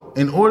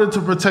in order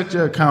to protect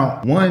your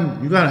account,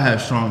 1, you gotta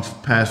have strong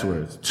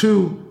passwords.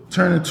 2,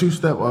 turn a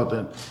 2-step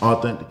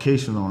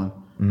authentication on.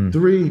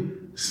 3,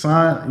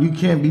 you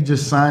can't be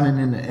just signing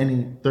into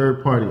any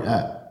third-party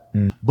app.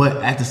 But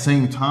at the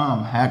same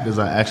time, hackers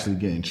are actually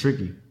getting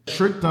tricky.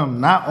 Trick them,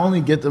 not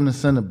only get them to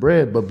send the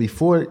bread, but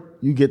before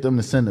you get them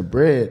to send the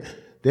bread,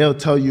 they'll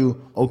tell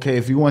you, okay,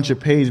 if you want your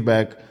page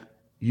back,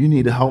 you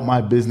need to help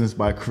my business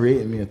by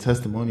creating me a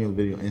testimonial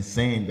video and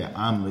saying that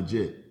I'm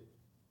legit.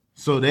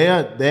 So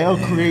they'll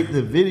create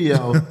the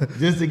video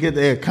just to get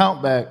their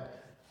account back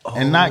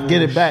and not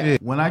get it back.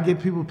 Shit. When I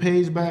get people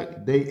page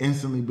back, they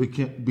instantly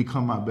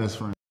become my best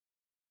friend.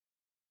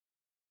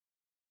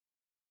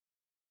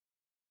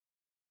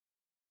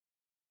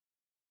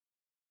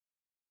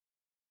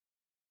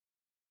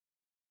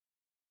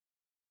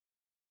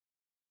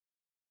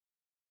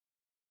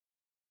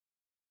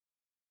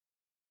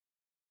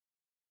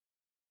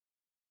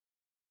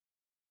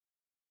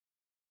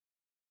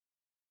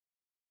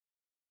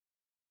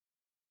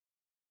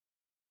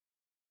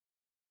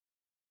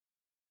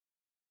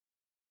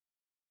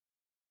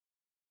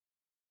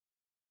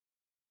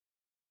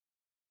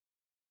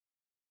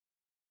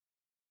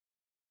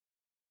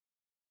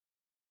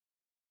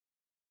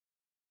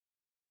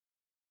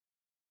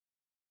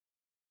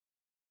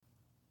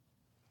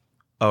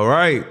 All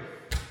right.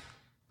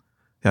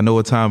 Y'all know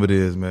what time it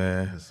is,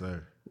 man. Yes,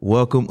 sir.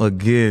 Welcome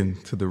again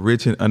to the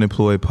Rich and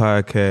Unemployed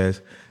podcast.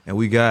 And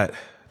we got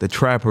the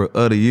Trapper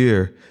of the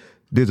Year,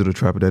 digital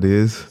trapper that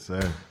is. Yes,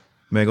 sir.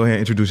 Man, go ahead and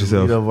introduce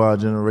yourself. Leader of our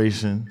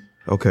generation.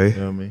 Okay. You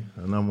know what I mean?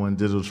 The number 1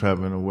 digital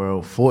trapper in the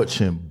world.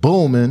 Fortune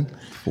booming.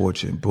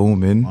 Fortune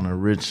booming. On a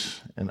Rich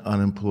and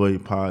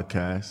Unemployed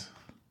podcast.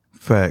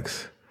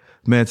 Facts.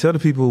 Man, tell the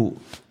people,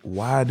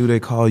 why do you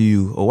call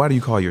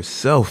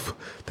yourself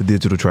the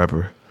digital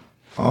trapper?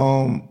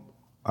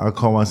 I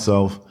call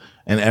myself,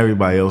 and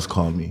everybody else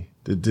call me,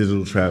 the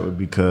digital trapper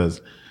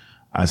because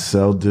I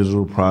sell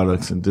digital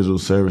products and digital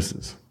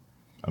services.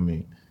 I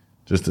mean,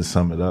 just to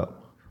sum it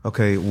up.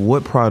 Okay,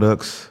 what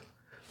products,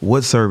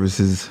 what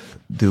services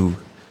do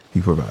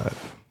you provide?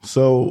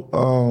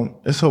 So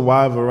it's a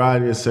wide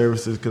variety of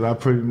services because I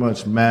pretty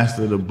much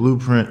mastered the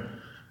blueprint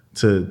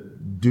to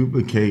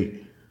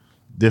duplicate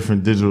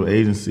different digital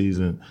agencies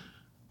and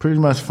pretty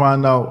much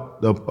find out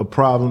a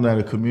problem that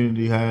a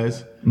community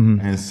has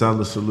and sell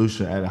the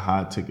solution at a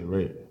high ticket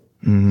rate.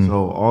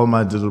 So all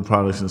my digital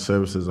products and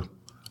services,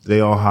 they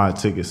all high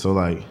ticket. So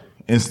like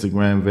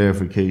Instagram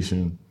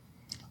verification,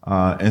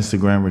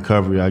 Instagram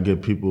recovery. I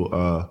get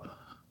people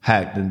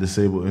hacked and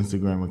disabled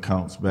Instagram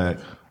accounts back.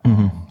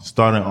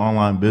 Starting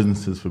online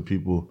businesses for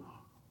people.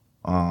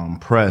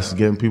 Press,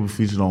 getting people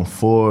featured on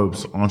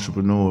Forbes,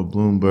 Entrepreneur,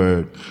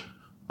 Bloomberg,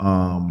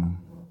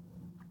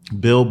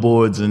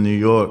 billboards in New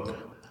York.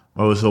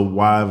 Oh, it's a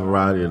wide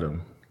variety of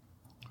them.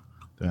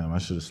 Damn, I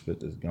should have spit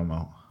this gum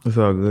out. It's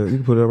all good. You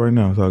can put it up right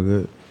now. It's all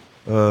good.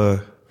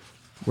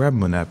 Grab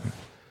him a napkin.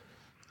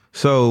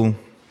 So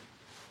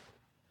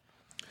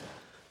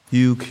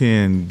you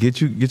can get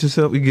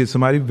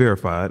somebody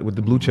verified with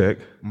the blue check.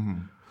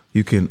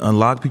 You can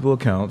unlock people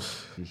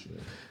accounts. Appreciate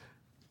it.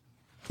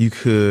 You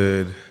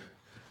can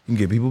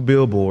get people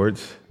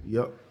billboards.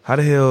 Yep. How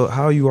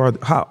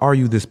are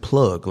you this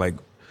plug? Like,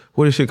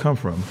 where does shit come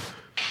from?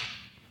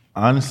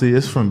 Honestly,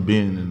 it's from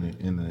being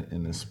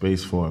in the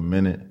space for a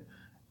minute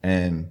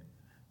and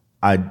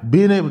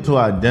being able to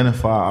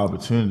identify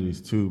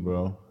opportunities too,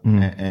 bro,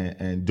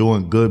 and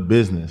doing good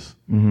business,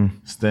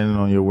 standing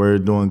on your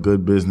word, doing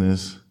good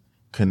business,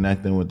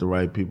 connecting with the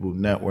right people,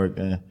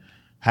 networking,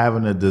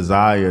 having a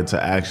desire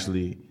to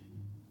actually,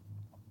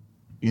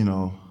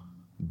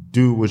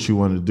 do what you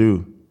want to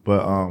do.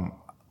 But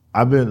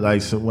I've been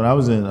when I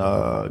was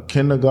in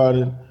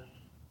kindergarten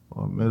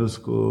or middle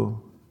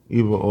school,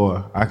 either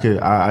or,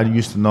 I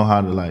used to know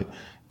how to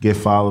get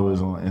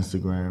followers on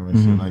Instagram and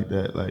shit like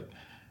that,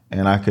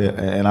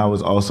 and I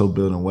was also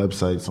building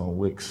websites on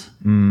Wix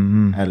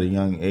at a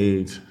young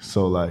age.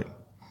 So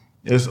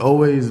it's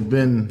always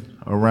been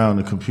around.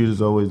 The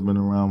computer's always been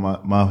around.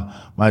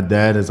 My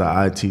dad is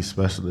an IT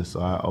specialist, so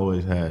I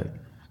always had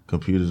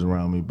computers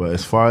around me. But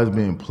as far as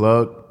being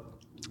plugged,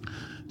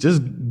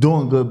 just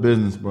doing good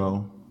business,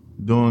 bro.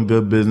 Doing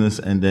good business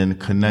and then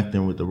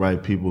connecting with the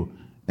right people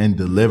and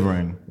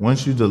delivering.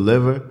 Once you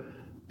deliver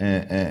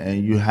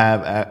and you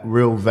have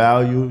real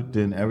value,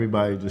 then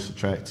everybody just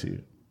attracts to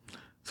you.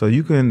 So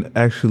you can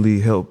actually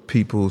help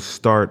people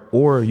start,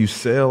 or you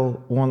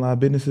sell online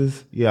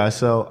businesses? Yeah, I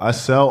sell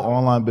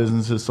online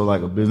businesses, so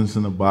like a business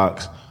in a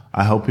box.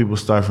 I help people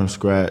start from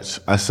scratch.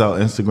 I sell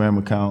Instagram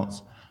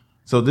accounts.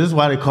 So this is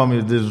why they call me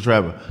the digital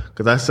trapper,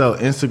 because I sell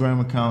Instagram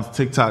accounts,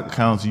 TikTok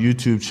accounts,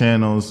 YouTube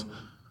channels.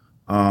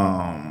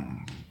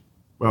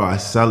 Bro, I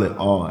sell it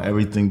all.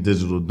 Everything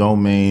digital,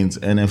 domains,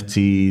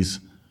 NFTs,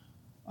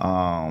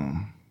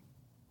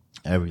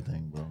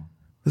 everything, bro.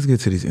 Let's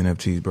get to these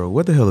NFTs, bro.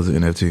 What the hell is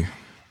an NFT?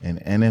 An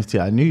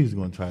NFT, I knew you was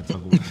going to try to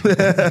talk about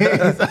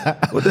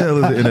NFTs. What the hell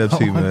is an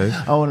NFT,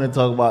 man? I want to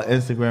talk about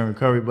Instagram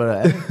recovery,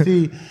 but an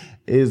NFT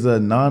is a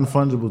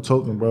non-fungible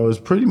token, bro. It's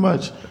pretty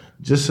much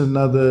just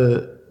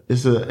another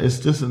it's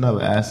just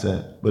another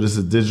asset, but it's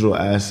a digital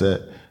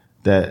asset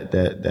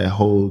that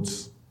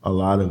holds a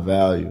lot of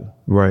value.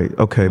 Right.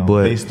 Okay.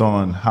 But based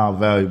on how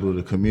valuable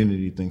the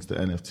community thinks the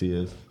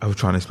NFT is. I was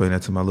trying to explain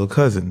that to my little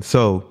cousin.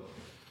 So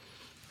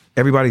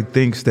everybody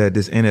thinks that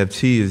this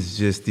NFT is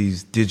just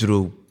these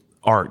digital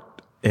art.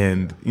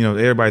 And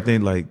everybody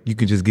think like you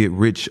can just get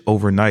rich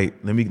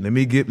overnight. Let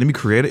me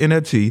create an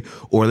NFT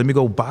or let me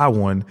go buy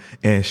one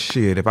and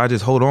shit. If I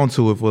just hold on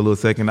to it for a little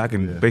second, I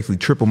can basically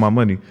triple my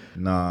money.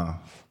 Nah,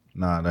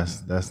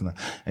 that's not.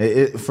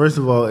 First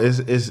of all,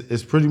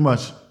 it's pretty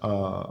much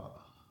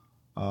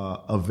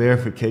a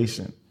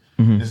verification.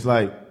 Mm-hmm. It's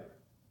like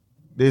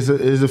there's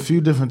a few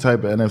different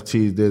type of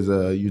NFTs. There's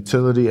a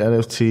utility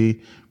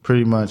NFT.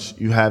 Pretty much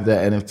you have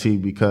that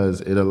NFT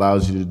because it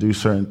allows you to do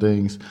certain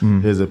things.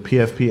 Mm. There's a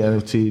PFP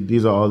NFT.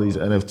 These are all these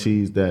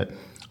NFTs that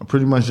are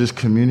pretty much just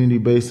community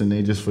based and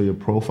they just for your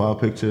profile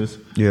pictures.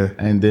 Yeah.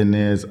 And then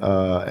there's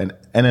an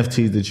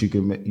NFTs that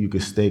you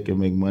can stake and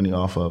make money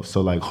off of. So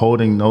like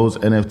holding those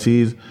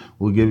NFTs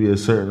will give you a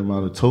certain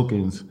amount of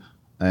tokens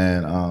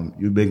and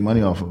you make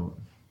money off of them.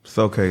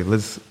 So okay,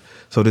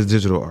 so this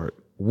digital art.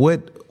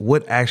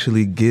 What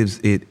actually gives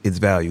it its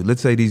value?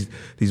 Let's say these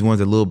ones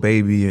that Lil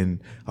Baby and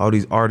all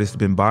these artists have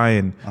been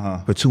buying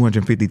for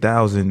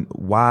 $250,000.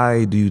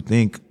 Why do you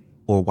think,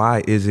 or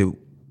why is it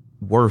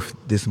worth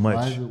this much?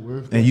 Why is it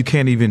worth and that? You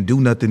can't even do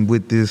nothing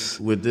with this.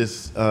 With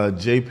this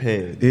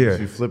JPEG. Yeah.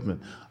 You're flipping.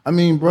 I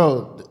mean,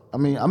 bro.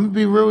 I'm gonna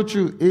be real with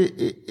you.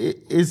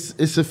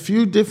 It's a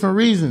few different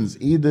reasons.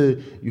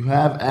 Either you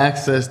have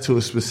access to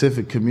a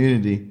specific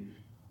community.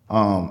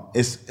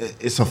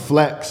 It's a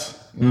flex.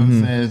 You know what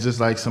I'm saying? It's just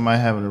like somebody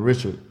having a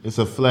ritual. It's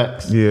a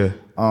flex. Yeah.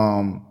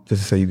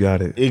 Just to say you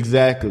got it.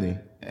 Exactly.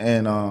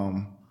 And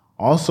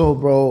also,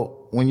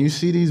 bro, when you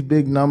see these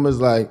big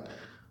numbers, like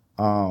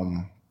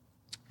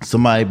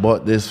somebody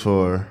bought this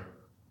for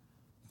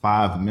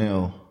 $5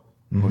 million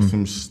or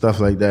some stuff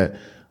like that,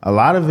 a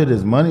lot of it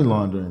is money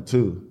laundering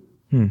too.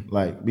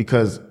 Like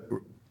because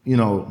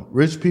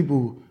rich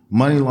people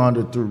money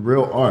launder through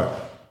real art.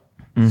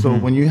 So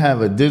when you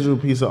have a digital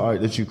piece of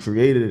art that you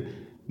created,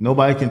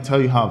 nobody can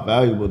tell you how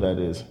valuable that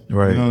is.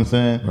 Right. You know what I'm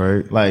saying?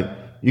 Right. Like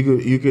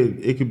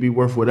it could be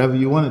worth whatever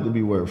you want it to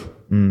be worth.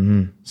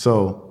 Mm-hmm.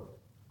 So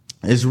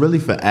it's really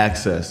for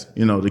access.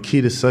 The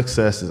key to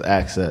success is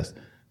access.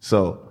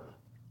 So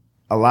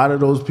a lot of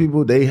those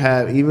people, they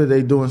have either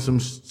they doing some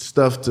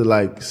stuff to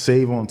like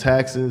save on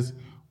taxes,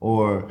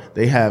 or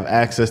they have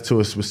access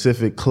to a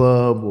specific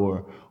club,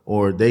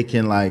 or they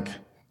can like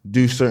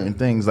do certain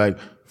things. Like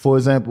for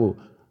example,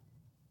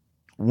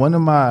 one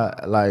of my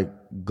like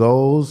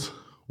goals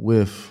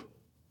with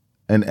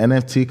an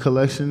NFT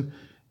collection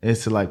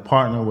is to like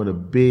partner with a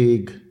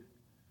big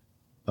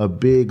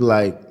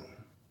like,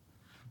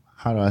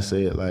 how do I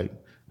say it, like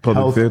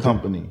public health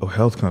company. Oh,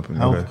 health company.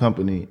 Health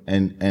company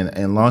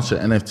and launch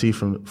an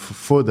NFT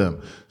for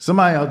them.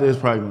 Somebody out there is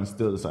probably going to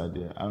steal this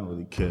idea. I don't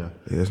really care.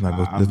 Yeah,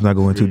 let's not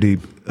go in too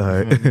deep. All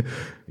right.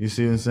 You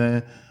see what I'm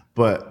saying?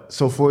 But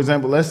so for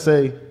example, let's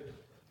say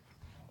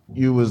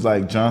you was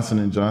like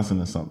Johnson &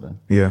 Johnson or something.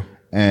 Yeah.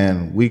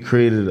 And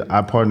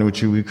I partnered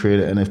with you, we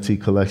created an NFT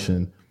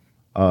collection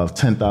of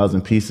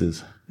 10,000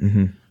 pieces.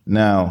 Mm-hmm.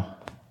 Now,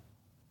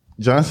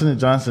 Johnson &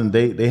 Johnson,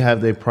 they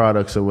have their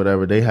products or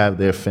whatever. They have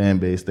their fan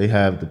base. They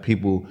have the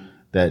people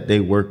that they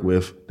work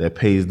with that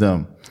pays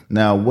them.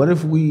 Now, what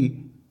if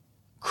we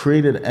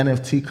created an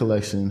NFT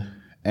collection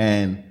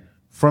and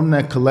from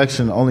that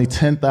collection, only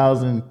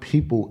 10,000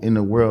 people in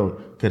the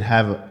world could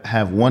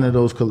have one of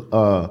those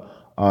NFTs,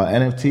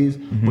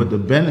 mm-hmm. but the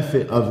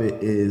benefit of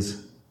it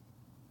is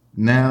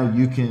now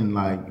you can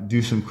like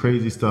do some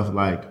crazy stuff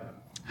like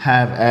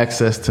have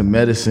access to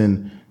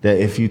medicine that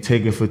if you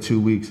take it for 2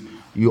 weeks,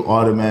 you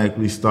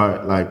automatically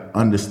start like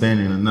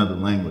understanding another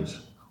language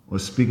or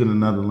speaking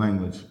another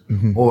language.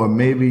 Mm-hmm. Or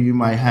maybe you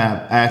might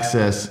have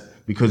access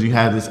because you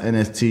have this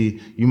NFT,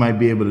 you might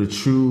be able to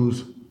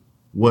choose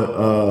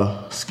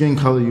what skin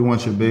color you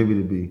want your baby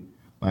to be.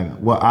 Like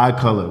what eye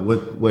color,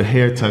 what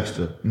hair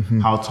texture,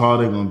 mm-hmm. how tall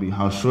they're gonna be,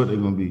 how short they're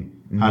gonna be,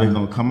 mm-hmm. how they're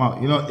gonna come out.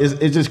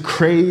 It's just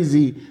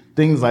crazy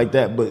things like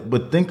that.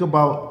 But think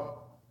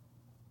about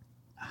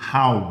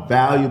how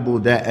valuable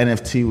that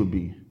NFT would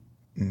be.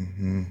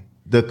 Mm-hmm.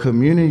 The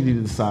community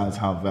decides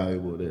how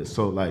valuable it is.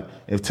 So like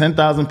if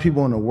 10,000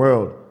 people in the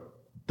world,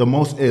 the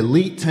most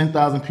elite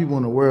 10,000 people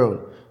in the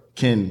world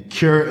can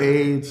cure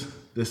AIDS,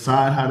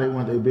 decide how they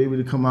want their baby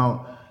to come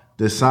out,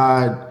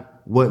 decide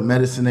what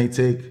medicine they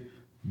take,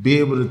 be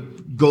able to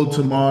go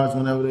to Mars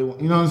whenever they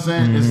want. You know what I'm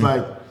saying? Mm-hmm. It's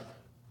like,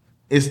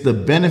 it's the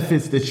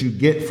benefits that you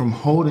get from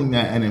holding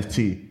that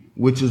NFT,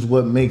 which is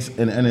what makes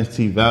an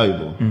NFT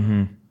valuable.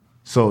 Mm-hmm.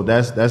 So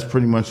that's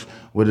pretty much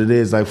what it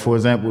is. Like, for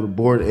example, the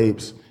Bored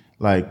Apes,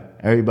 like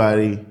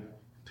everybody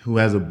who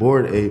has a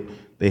Bored Ape,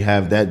 they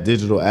have that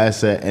digital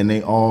asset and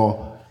they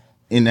all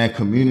in that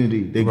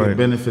community, they get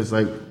benefits.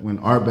 Like when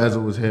Art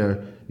Basel was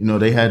here,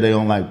 they had their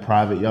own like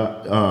private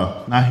yacht,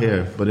 not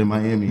here, but in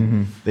Miami,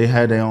 mm-hmm. they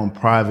had their own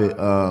private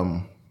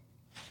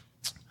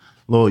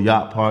little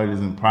yacht parties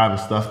and private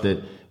stuff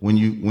that when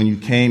you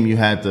came, you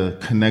had to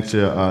connect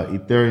your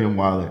Ethereum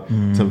wallet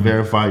to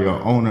verify your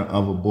owner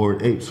of a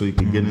Bored Ape, so you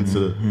could get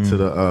into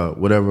the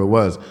whatever it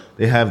was.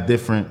 They have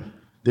different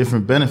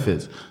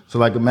benefits. So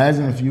like,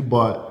 imagine if you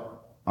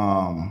bought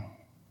a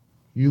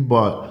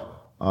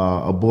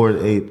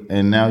Bored Ape,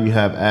 and now you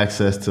have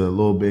access to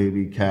Lil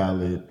Baby,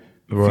 Khaled,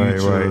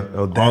 Future,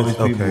 all these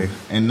people, okay.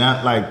 And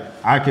not like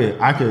I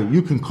could.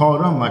 You can call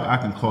them like I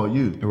can call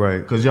you, right?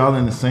 Because y'all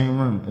in the same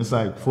room. It's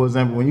like, for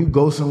example, when you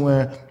go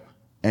somewhere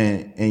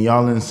and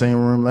y'all in the same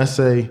room. Let's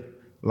say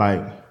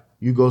like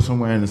you go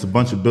somewhere and it's a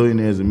bunch of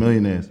billionaires and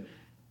millionaires,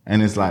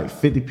 and it's like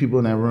 50 people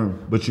in that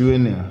room, but you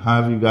in there.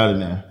 However you got in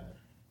there,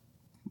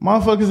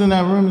 motherfuckers in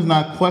that room is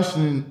not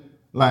questioning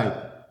like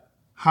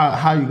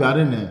how you got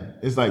in there.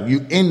 It's like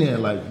you in there,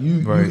 like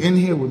you in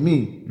here with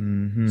me.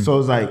 Mm-hmm. So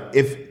it's like,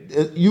 if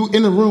you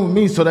in the room with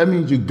me, so that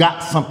means you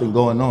got something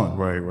going on.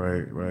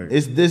 Right.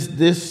 It's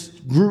this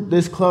group,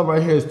 this club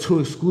right here is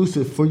too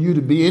exclusive for you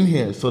to be in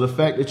here. So the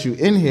fact that you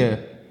in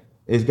here,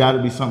 it's got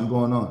to be something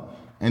going on.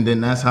 And then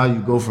that's how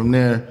you go from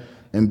there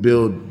and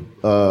build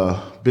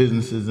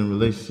businesses and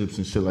relationships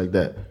and shit like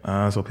that.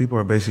 So people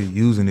are basically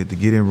using it to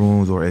get in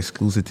rooms or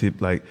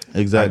exclusive, like,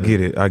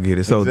 exactly. I get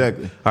it. So,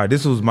 exactly. All right,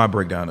 this was my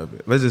breakdown of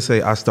it. Let's just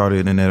say I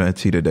started an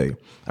NFT today.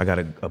 I got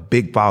a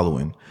big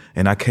following,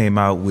 and I came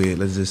out with,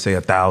 let's just say,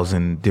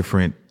 1,000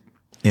 different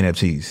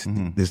NFTs.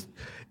 Mm-hmm.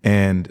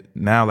 And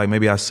now, like,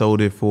 maybe I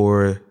sold it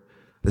for,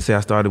 let's say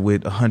I started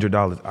with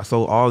 $100. I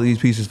sold all these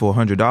pieces for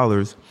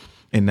 $100,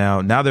 and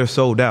now they're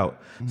sold out.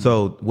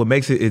 So what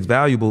makes it's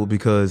valuable,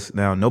 because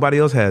now nobody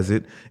else has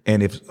it,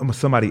 and if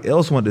somebody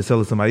else wanted to sell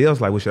it to somebody else,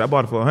 like, well, shit, I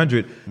bought it for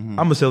 100, I'm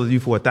gonna sell it to you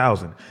for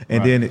 1,000,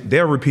 and then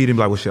they're repeating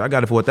like, well, shit, I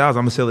got it for 1,000,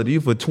 I'm gonna sell it to you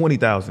for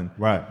 20,000.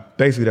 Right.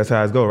 Basically, that's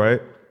how it's go, right?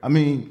 I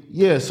mean,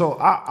 yeah. So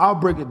I'll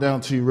break it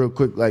down to you real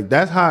quick. Like,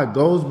 that's how it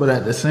goes, but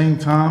at the same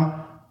time,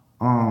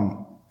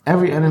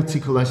 every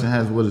NFT collection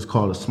has what is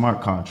called a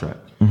smart contract.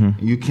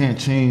 Mm-hmm. You can't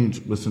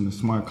change what's in the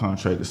smart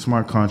contract. The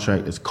smart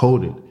contract is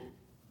coded.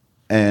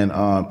 And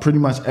pretty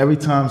much every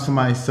time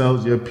somebody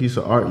sells your piece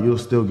of art, you'll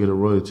still get a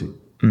royalty.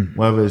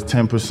 Whether it's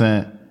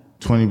 10%,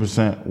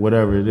 20%,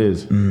 whatever it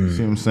is. You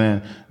see what I'm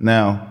saying?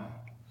 Now,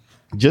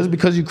 just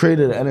because you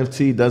created an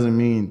NFT doesn't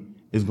mean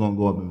it's going to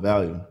go up in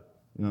value.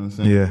 You know what I'm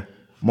saying? Yeah.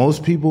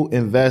 Most people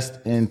invest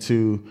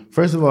into,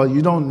 first of all,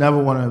 you don't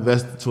never want to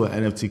invest into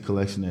an NFT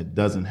collection that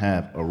doesn't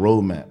have a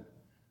roadmap.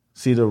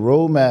 See, the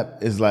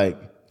roadmap is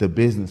like the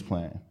business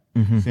plan.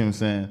 Mm-hmm. See what I'm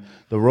saying?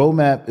 The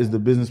roadmap is the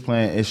business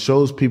plan. It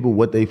shows people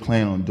what they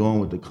plan on doing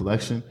with the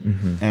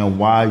collection and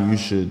why you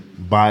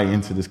should buy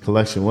into this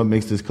collection. What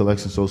makes this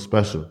collection so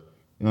special?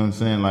 You know what I'm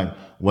saying? Like,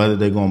 whether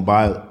they're going to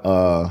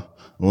buy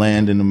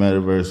land in the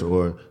metaverse,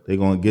 or they're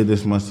going to give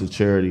this much to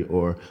charity,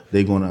 or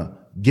they're going to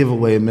give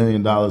away $1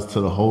 million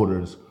to the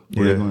holders,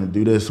 or they're going to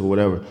do this or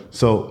whatever.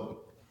 So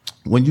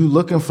when you're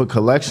looking for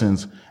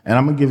collections, and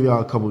I'm going to give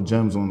y'all a couple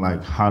gems on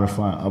like how to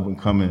find up and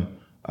coming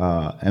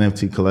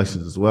NFT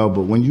collections as well.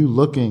 But when you're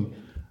looking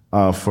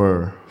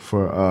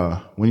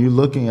when you're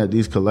looking at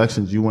these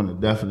collections, you want to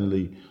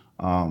definitely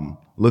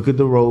look at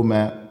the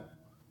roadmap.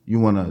 You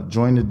want to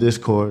join the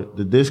Discord.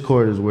 The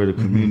Discord is where the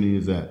community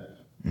is at.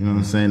 You know what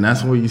I'm saying?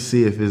 That's where you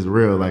see if it's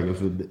real, like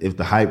if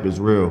the hype is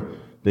real,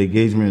 the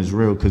engagement is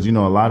real. Because, you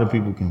know, a lot of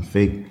people can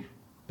fake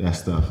that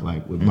stuff,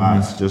 like with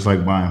bots, just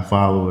like buying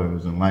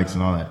followers and likes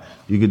and all that.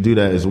 You could do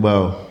that as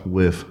well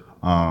with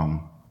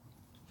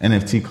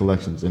NFT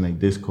collections in a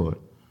Discord.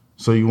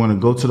 So you want to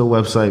go to the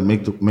website,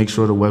 make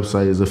sure the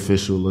website is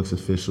official, looks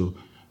official.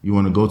 You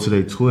want to go to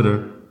their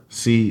Twitter,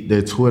 see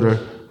their Twitter.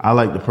 I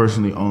like to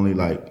personally only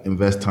like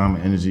invest time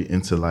and energy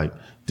into like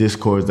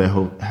Discords that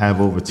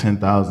have over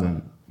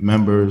 10,000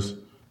 members,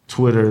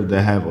 Twitter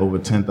that have over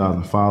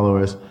 10,000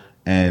 followers,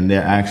 and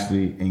they're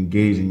actually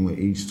engaging with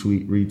each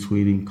tweet,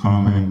 retweeting,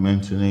 commenting,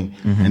 mentioning.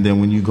 And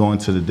then when you go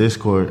into the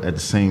Discord at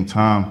the same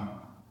time,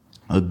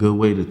 a good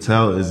way to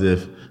tell is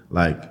if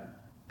like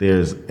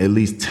there's at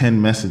least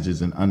 10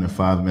 messages in under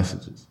 5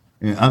 messages,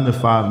 in under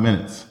 5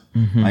 minutes.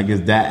 Like,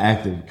 it's that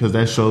active, because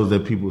that shows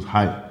that people's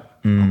hype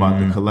about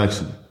the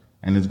collection,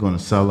 and it's going to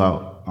sell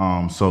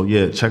out. So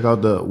yeah, check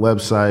out the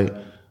website,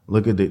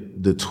 look at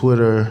the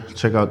Twitter,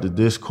 check out the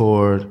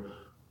Discord,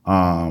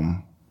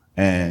 and,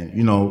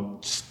 you know,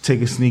 just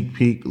take a sneak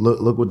peek,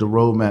 look what the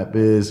roadmap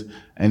is,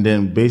 and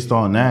then based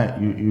on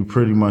that, you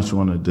pretty much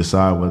want to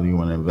decide whether you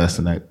want to invest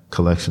in that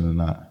collection or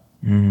not.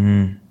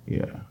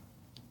 Yeah.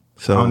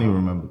 So I don't even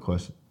remember the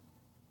question.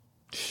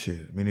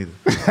 Shit, me neither.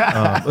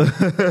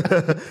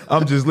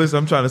 I'm just listening.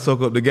 I'm trying to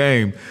soak up the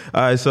game.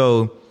 All right,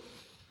 so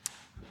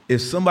if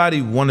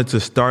somebody wanted to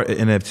start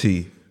an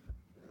NFT,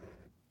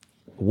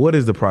 what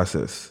is the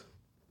process?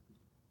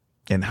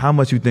 And how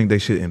much you think they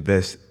should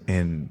invest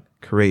in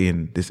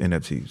creating this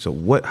NFT?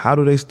 So how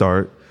do they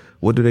start?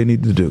 What do they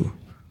need to do?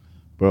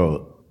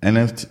 Bro, the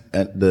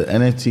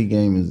NFT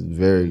game is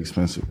very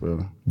expensive,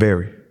 bro.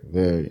 Very.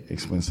 Very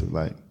expensive.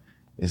 Like,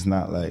 it's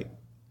not like,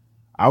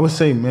 I would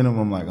say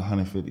minimum like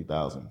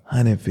 150,000.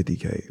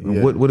 150K.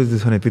 Yeah. What is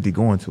this 150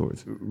 going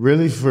towards?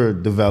 Really for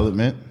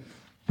development,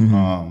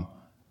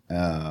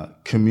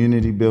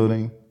 community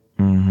building,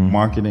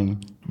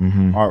 marketing,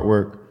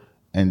 artwork,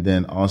 and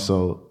then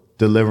also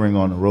delivering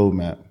on the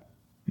roadmap.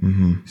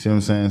 See what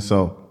I'm saying?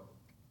 So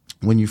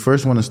when you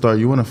first want to start,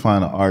 you want to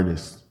find an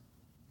artist.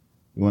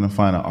 You want to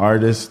find an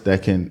artist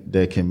that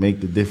can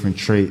make the different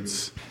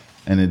traits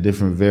and the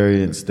different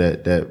variants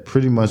that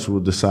pretty much will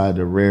decide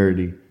the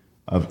rarity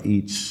of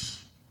each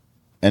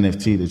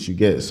NFT that you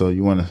get. So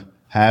you want to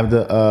have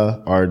the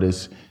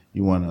artist.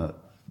 You want to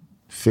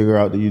figure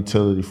out the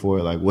utility for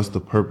it, like what's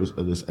the purpose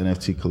of this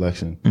NFT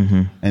collection,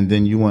 and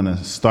then you want to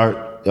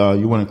start.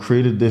 You want to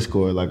create a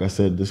Discord. Like I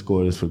said,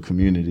 Discord is for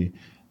community.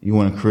 You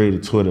want to create a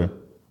Twitter,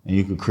 and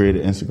you could create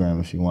an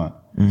Instagram if you want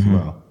as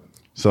well.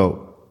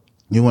 So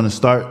you want to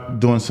start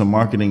doing some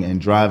marketing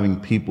and driving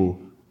people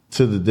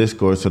to the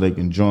Discord so they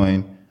can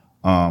join,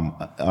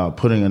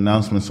 putting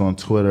announcements on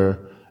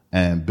Twitter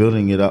and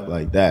building it up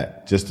like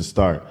that just to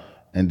start.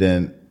 And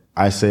then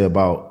I say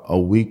about a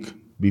week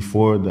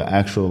before the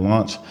actual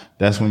launch,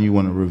 that's when you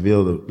want to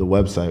reveal the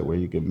website where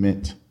you can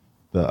mint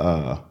the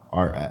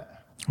art at.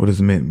 What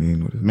does mint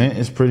mean? Mint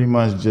is pretty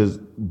much just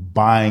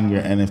buying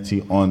your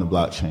NFT on the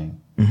blockchain.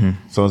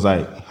 So it's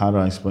like, how do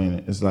I explain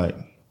it? It's like,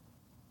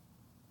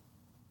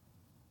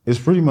 it's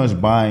pretty much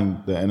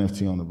buying the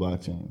NFT on the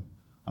blockchain.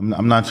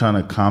 I'm not trying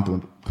to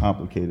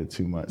complicate it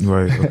too much.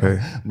 Right,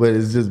 okay. But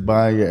it's just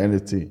buying your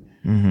NFT.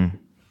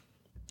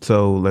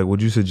 So, like,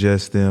 would you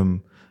suggest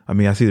them? I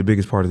mean, I see the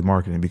biggest part is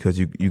marketing because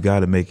you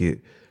got to make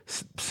it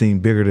seem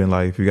bigger than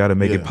life. You got to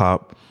make it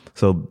pop.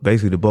 So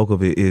basically, the bulk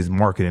of it is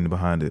marketing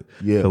behind it.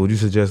 Yeah. So would you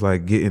suggest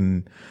like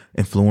getting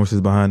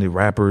influencers behind it,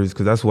 rappers?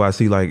 Because that's why I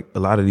see like a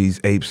lot of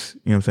these apes.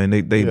 You know what I'm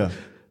saying? They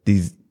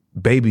these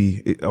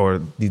baby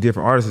or these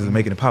different artists are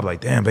making it pop.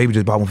 Like, damn, baby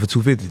just bought one for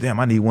 $250. Damn,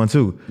 I need one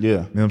too. Yeah. You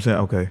know what I'm saying?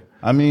 Okay.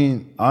 I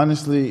mean,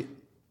 honestly,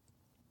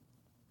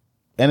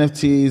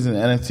 NFTs and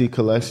NFT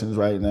collections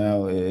right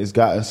now, it's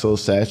gotten so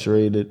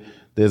saturated.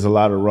 There's a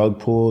lot of rug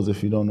pulls.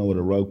 If you don't know what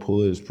a rug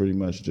pull is, pretty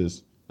much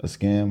just a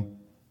scam.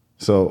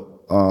 So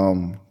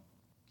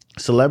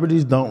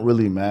celebrities don't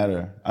really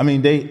matter. I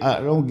mean,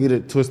 I don't get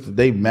it twisted.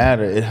 They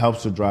matter. It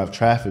helps to drive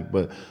traffic.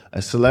 But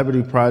a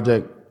celebrity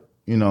project,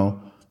 you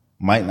know,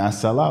 might not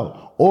sell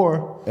out.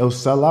 Or it'll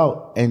sell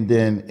out and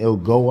then it'll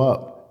go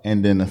up.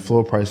 And then the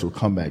floor price will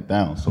come back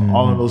down. So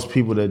all of those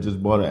people that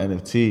just bought an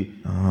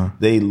NFT,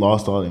 they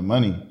lost all their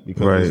money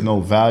because there's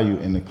no value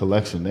in the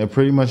collection. They're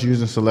pretty much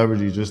using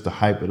celebrities just to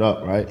hype it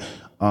up, right?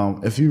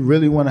 If you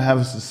really want to have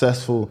a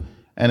successful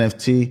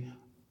NFT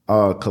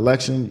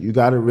collection, you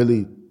got to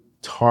really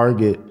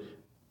target.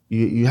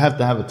 You have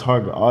to have a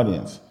target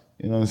audience.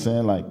 You know what I'm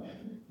saying? Like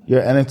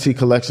your NFT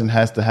collection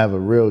has to have a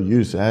real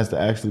use. It has to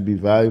actually be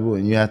valuable,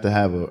 and you have to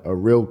have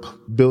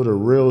build a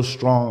real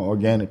strong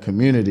organic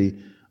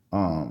community.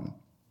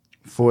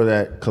 For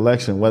that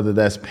collection, whether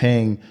that's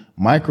paying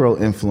micro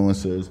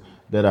influencers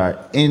that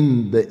are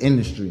in the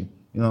industry,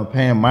 you know,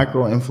 paying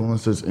micro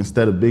influencers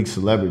instead of big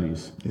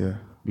celebrities. Yeah.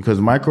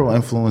 Because micro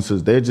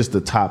influencers, they're just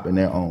the top in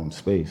their own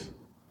space.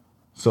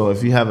 So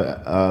if you have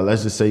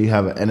let's just say you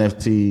have an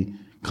NFT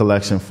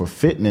collection for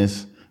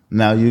fitness,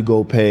 now you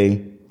go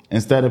pay,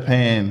 instead of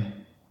paying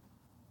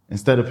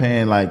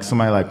like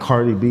somebody like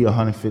Cardi B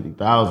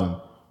 150,000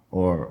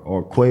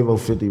 or Quavo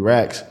 50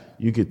 racks,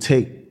 you could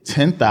take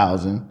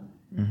 10,000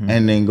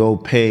 and then go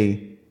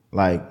pay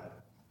like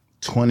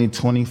 20,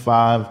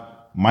 25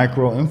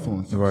 micro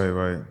influencers.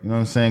 Right. You know what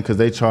I'm saying? Because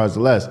they charge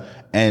less.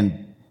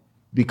 And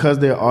because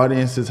their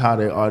audience is how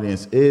their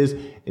audience is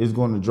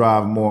going to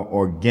drive more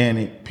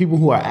organic people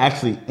who are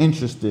actually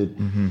interested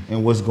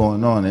in what's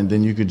going on. And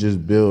then you could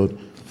just build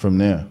from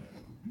there.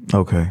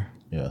 Okay.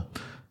 Yeah.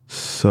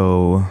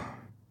 So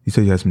you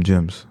said you had some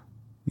gems.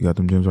 You got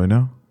them gems right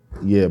now?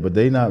 Yeah, but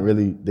they're not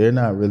really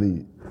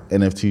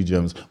NFT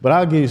gems, but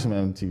I'll give you some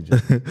NFT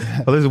gems.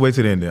 Well, let's wait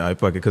till the end then. All right,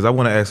 fuck it, because I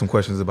want to ask some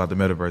questions about the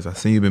metaverse. I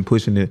seen you been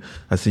pushing it.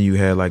 I seen you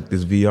had like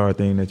this VR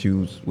thing that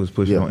you was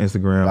pushing on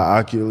Instagram.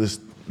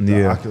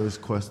 The Oculus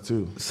Quest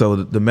 2. So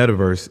the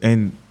metaverse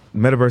and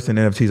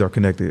NFTs are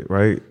connected,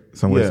 right?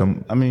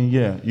 I mean,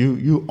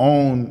 you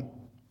own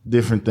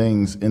different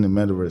things in the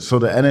metaverse. So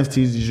the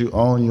NFTs that you'll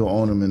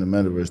own them in the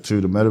metaverse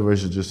too. The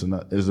metaverse is just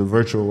is a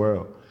virtual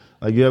world.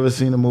 Like, you ever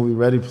seen the movie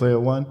Ready Player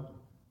One?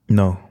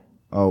 No.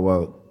 Oh,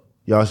 well,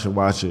 y'all should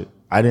watch it.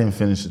 I didn't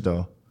finish it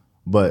though,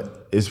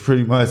 but it's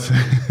pretty much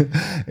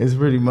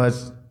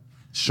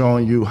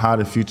showing you how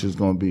the future is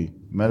going to be.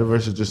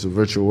 Metaverse is just a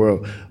virtual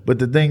world. But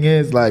the thing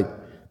is, like,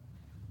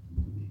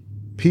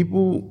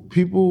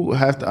 people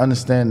have to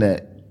understand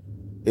that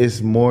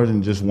it's more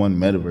than just one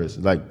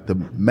metaverse. Like, the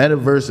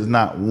metaverse is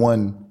not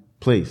one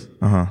place.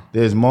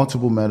 There's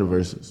multiple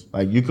metaverses.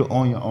 Like, you could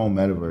own your own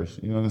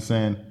metaverse. You know what I'm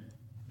saying?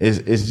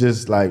 It's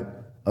just like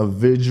a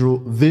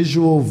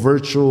visual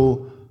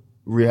virtual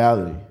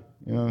reality.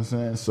 You know what I'm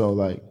saying? So,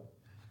 like,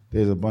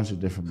 there's a bunch of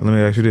different. So let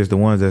me ask you this: the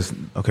ones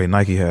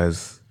Nike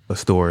has a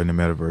store in the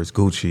metaverse,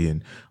 Gucci,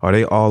 and are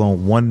they all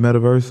on one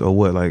metaverse or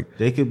what? Like,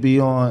 they could be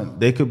on one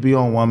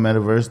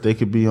metaverse. They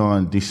could be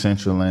on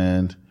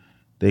Decentraland.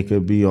 They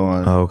could be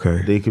on. Oh,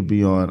 okay. They could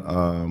be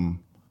on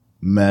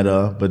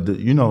Meta, but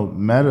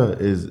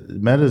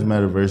Meta's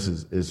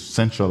metaverse is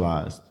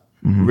centralized.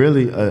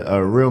 Really,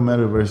 a real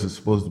metaverse is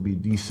supposed to be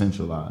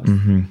decentralized.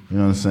 You know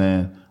what I'm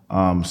saying?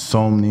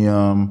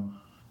 Somnium,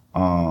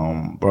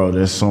 bro.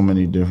 There's so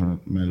many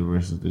different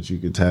metaverses that you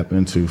could tap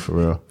into for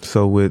real.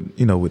 So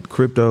with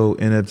crypto,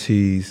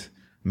 NFTs,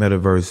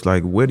 metaverse,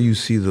 like where do you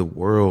see the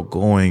world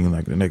going in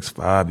like the next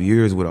 5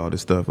 years with all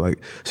this stuff? Like,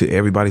 should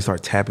everybody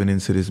start tapping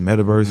into this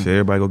metaverse? Should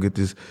everybody go get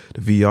the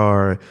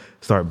VR,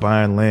 start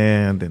buying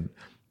land, and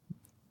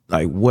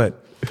like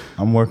what?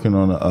 I'm working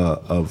on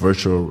a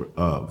virtual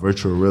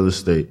real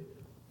estate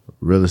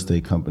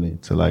company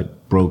to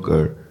like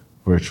broker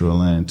virtual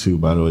land too,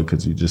 by the way,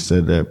 because you just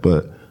said that.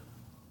 But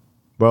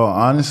bro,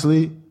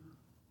 honestly,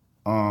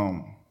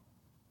 I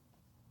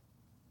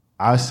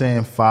say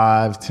in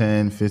 5,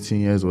 10,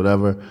 15 years,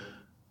 whatever,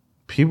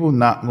 people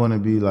not going to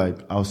be like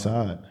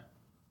outside.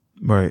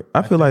 Right.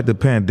 I feel like the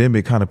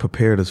pandemic kind of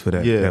prepared us for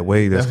that. That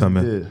wave that's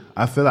coming. Did.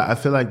 I feel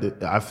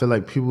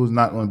like people's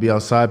not going to be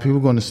outside. People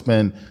are going to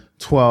spend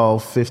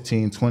 12,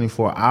 15,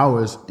 24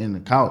 hours on the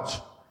couch,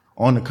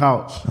 in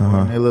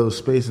their little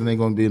space, and they're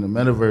going to be in the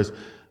metaverse.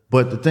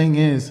 But the thing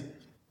is,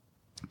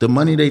 the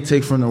money they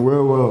take from the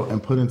real world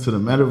and put into the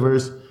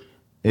metaverse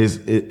is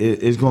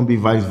going to be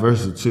vice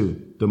versa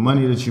too. The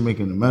money that you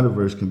make in the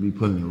metaverse can be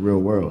put in the real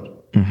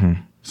world.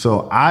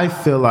 So I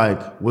feel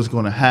like what's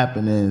going to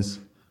happen is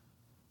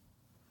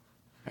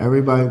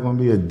everybody's going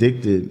to be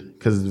addicted,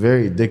 because it's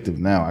very addictive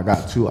now. I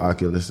got 2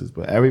 Oculuses,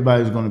 but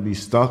everybody's going to be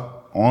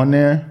stuck on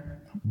there.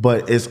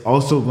 But it's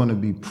also going to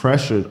be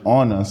pressured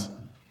on us.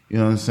 You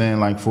know what I'm saying?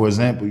 Like, for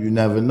example, you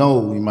never know.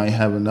 We might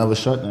have another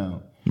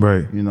shutdown.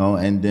 Right. You know,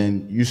 and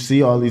then you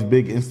see all these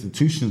big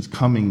institutions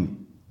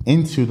coming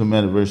into the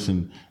metaverse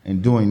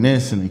and doing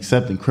this and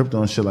accepting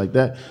crypto and shit like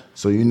that.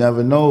 So you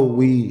never know.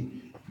 We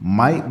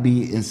might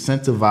be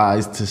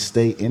incentivized to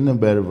stay in the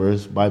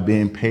metaverse by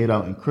being paid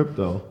out in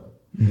crypto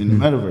in the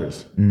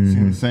metaverse. See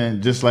what I'm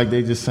saying? Just like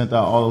they just sent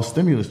out all those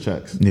stimulus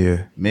checks.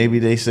 Yeah. Maybe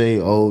they say,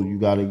 oh, you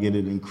got to get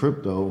it in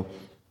crypto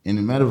in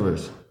the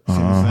metaverse. See what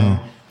I'm saying?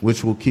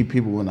 Which will keep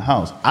people in the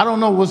house. I don't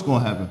know what's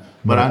going to happen,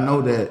 but I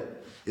know that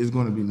it's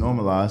going to be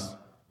normalized.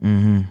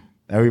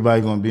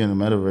 Everybody's going to be in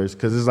the metaverse,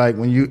 because it's like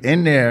when you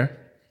in there,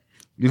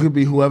 you could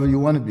be whoever you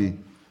want to be.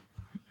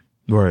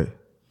 Right.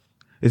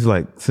 It's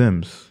like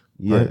Sims.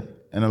 Yeah. Right?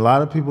 And a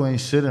lot of people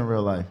ain't shit in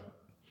real life.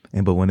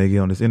 But when they get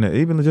on this internet,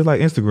 even just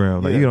like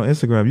Instagram, like you get on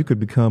Instagram, you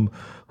could become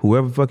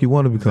whoever the fuck you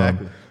want to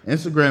become. Exactly.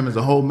 Instagram is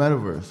a whole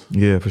metaverse.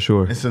 Yeah, for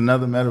sure. It's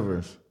another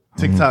metaverse.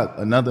 TikTok,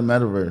 another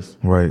metaverse.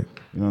 Right.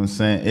 You know what I'm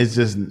saying? It's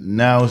just,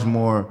 now it's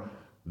more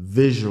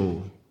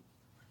visual.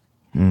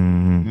 You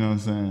know what I'm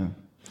saying?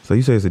 So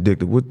you say it's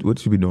addictive.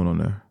 What you be doing on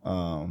there?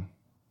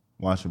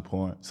 Watching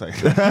porn. It's like,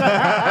 yo,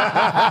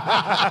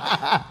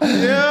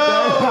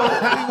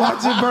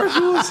 watching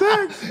virtual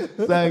sex.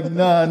 It's like,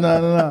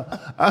 no.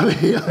 I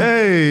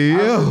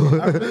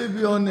really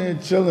be on there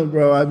chilling,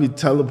 bro. I be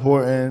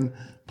teleporting,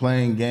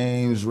 playing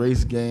games,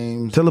 race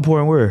games.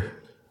 Teleporting where?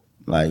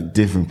 Like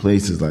different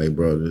places, like,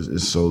 bro,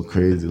 it's so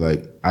crazy.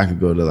 Like, I could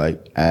go to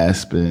like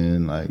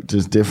Aspen, like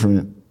just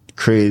different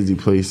crazy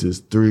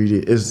places.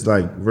 3D, it's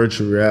like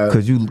virtual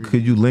reality.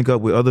 Could you link up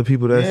with other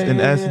people that's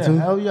in Aspen too?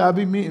 Hell yeah, I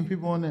be meeting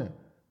people on there.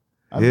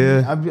 I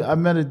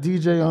met a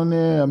DJ on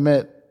there. I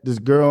met this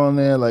girl on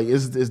there. Like,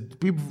 it's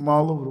people from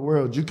all over the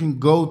world. You can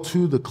go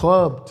to the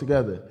club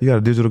together. You got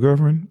a digital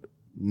girlfriend?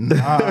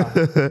 Nah,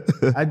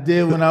 I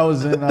did when I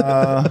was in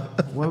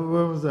where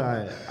was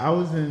I?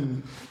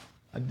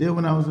 I did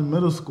when I was in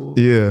middle school.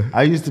 Yeah.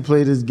 I used to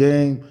play this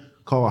game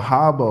called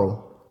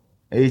Habbo,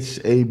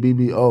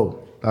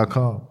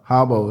 HABBO.com.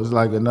 Habbo is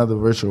like another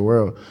virtual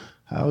world.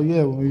 Hell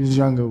yeah, when we was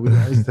younger,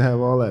 I used to have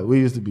all that. We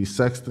used to be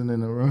sexting in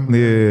the room.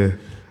 Yeah.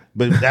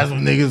 But that's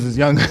when niggas was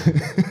younger.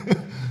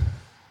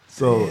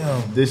 So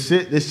this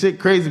shit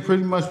crazy.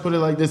 Pretty much put it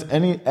like this.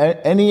 Any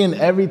and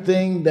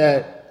everything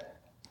that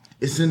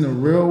is in the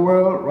real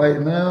world right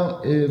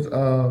now is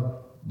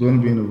going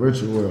to be in the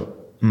virtual world.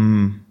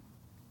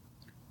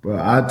 But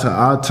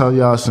I'll tell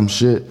y'all some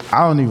shit.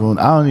 I don't even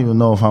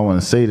know if I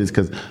want to say this,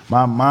 because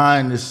my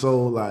mind is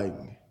so like,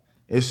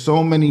 it's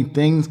so many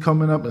things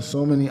coming up and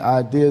so many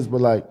ideas. But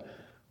like,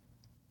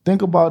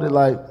 think about it,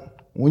 like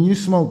when you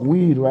smoke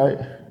weed, right?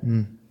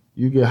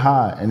 You get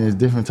high, and there's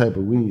different type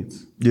of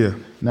weeds. Yeah.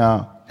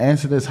 Now,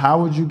 answer this: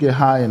 how would you get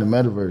high in the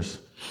metaverse?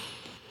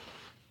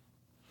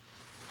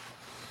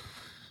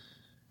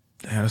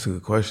 Damn, that's a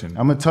good question.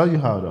 I'm gonna tell you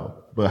how though.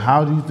 But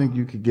how do you think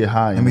you could get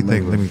high? Let me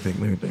think,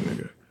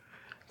 nigga.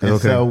 And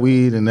sell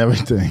weed and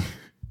everything.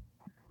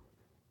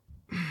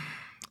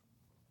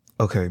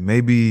 Okay,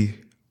 maybe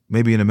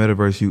in the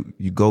metaverse you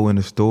go in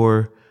the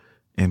store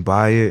and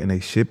buy it and they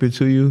ship it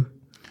to you.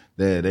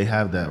 They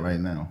have that right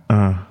now.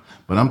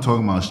 But I'm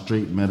talking about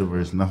straight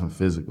metaverse, nothing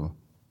physical.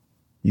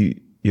 So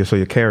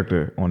your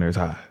character on there is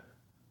high.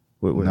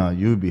 No,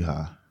 you'd be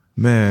high.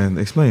 Man,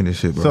 explain this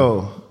shit, bro.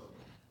 So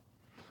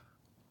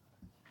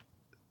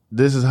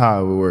this is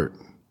how it would work.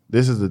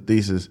 This is the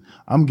thesis.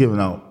 I'm giving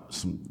out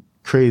some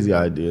crazy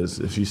ideas.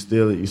 If you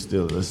steal it, you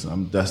steal it. Listen,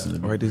 I'm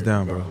destined to write this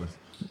down, bro.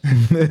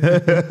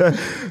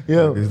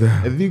 Yo,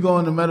 if you go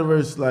in the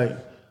metaverse, like,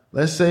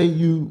 let's say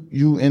you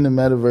in the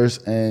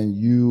metaverse and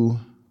you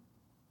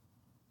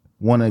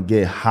want to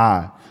get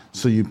high,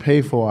 so you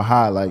pay for a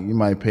high. Like you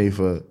might pay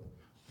for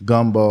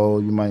gumbo,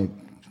 you might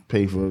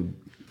pay for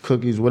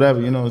cookies,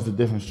 whatever. You know, it's the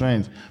different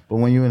strains. But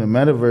when you're in the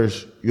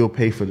metaverse, you'll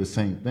pay for the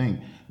same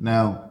thing.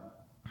 Now,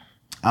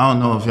 I don't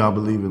know if y'all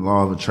believe in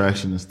law of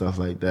attraction and stuff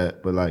like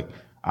that, but like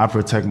I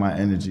protect my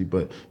energy.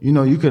 But you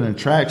know, you can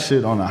attract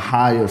shit on a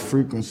higher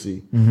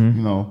frequency. You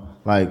know,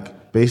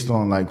 like based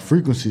on like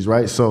frequencies,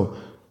 right? So,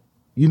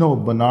 you know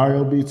what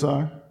binario beats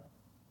are?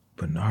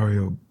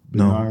 Binario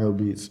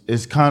beats.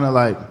 It's kind of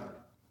like,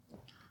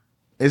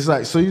 it's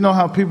like, so you know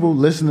how people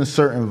listen to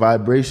certain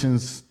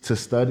vibrations to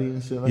study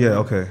and shit like that? Yeah,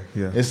 okay,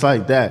 yeah. It's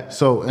like that.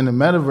 So in the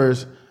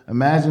metaverse,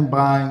 imagine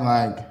buying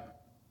like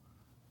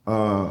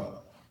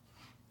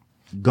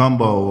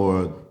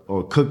gumbo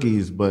or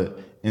cookies, but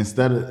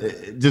instead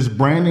of just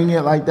branding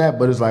it like that,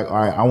 but it's like, all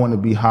right, I want to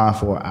be high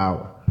for an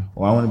hour,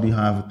 or I want to be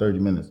high for 30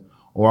 minutes,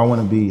 or I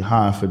want to be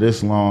high for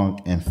this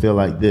long and feel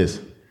like this.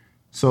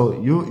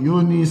 So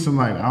you'll need some,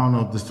 like, I don't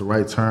know if this is the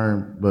right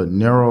term, but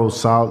narrow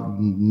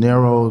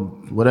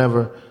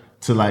whatever,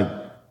 to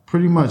like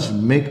pretty much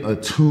make a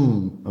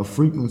tune, a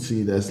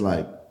frequency that's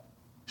like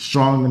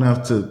strong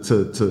enough to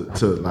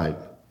like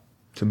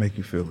to make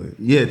you feel it.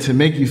 Yeah, to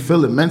make you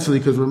feel it mentally,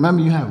 because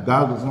remember you have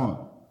goggles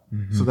on.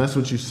 So that's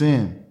what you're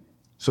seeing.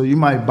 So you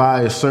might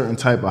buy a certain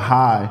type of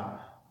high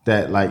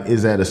that like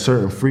is at a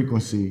certain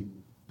frequency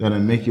that'll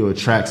make you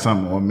attract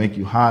something or make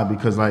you high,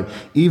 because like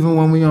even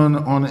when we on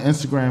the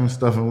Instagram and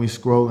stuff and we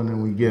scrolling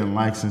and we getting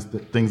likes and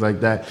things like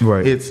that,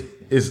 right.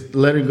 It's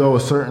letting go a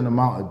certain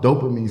amount of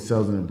dopamine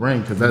cells in the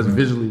brain, because that's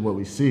visually what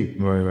we see.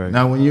 Right.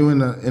 Now when you in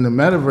the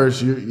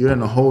metaverse, you're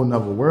in a whole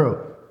nother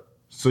world,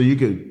 so you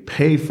could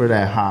pay for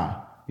that high,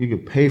 you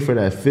could pay for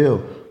that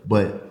feel,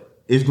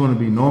 but it's going to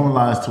be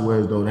normalized to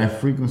where though that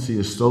frequency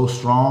is so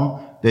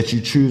strong that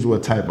you choose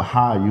what type of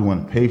high you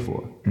want to pay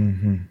for.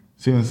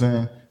 See what I'm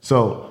saying?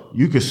 So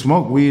you could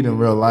smoke weed in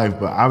real life,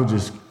 but I was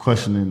just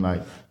questioning,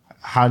 like,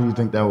 how do you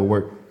think that would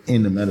work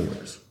in the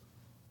metaverse?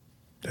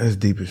 That's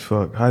deep as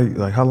fuck.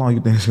 How long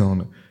you think it's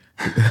gonna?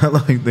 How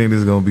long you think this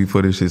is gonna be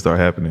before this shit start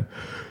happening?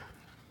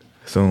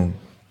 Soon.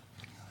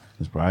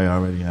 It's probably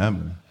already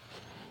happening.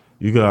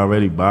 You could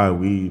already buy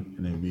weed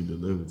and it be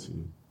delivered to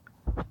you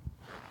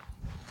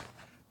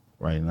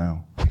right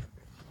now.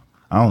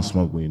 I don't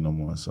smoke weed no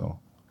more, so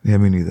yeah,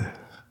 me neither.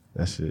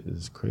 That shit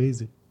is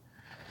crazy.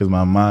 Because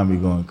my mind be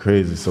going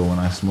crazy. So when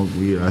I smoke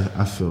weed,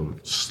 I feel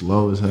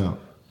slow as hell.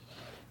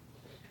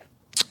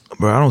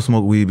 Bro, I don't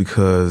smoke weed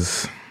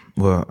because,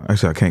 well,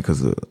 actually I can't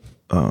because of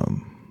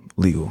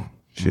legal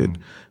shit.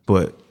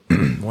 But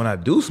when I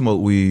do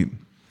smoke weed,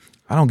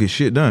 I don't get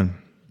shit done.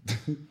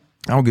 I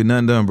don't get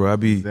nothing done, bro.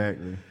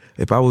 Exactly.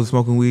 If I was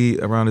smoking weed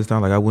around this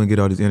time, like I wouldn't get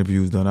all these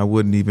interviews done.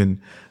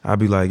 I'd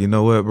be like, you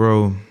know what,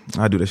 bro?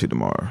 I'll do that shit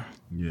tomorrow.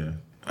 Yeah.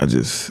 I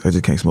just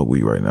can't smoke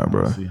weed right now,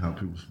 bro. I see how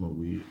people smoke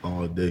weed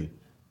all day.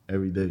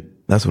 Every day.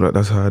 That's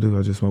how I do.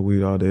 I just smoke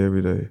weed all day,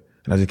 every day,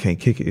 and I just can't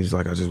kick it. It's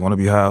like I just want to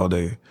be high all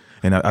day,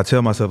 and I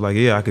tell myself like,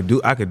 yeah, I could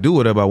do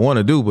whatever I want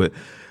to do, but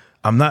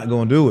I'm not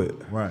gonna do it.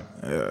 Right.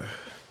 Yeah.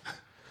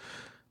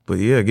 But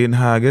yeah, getting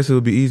high. I guess it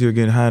would be easier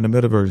getting high in the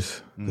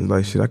metaverse. Cause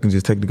like shit, I can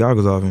just take the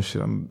goggles off and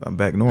shit. I'm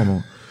back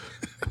normal.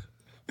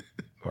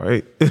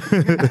 Right.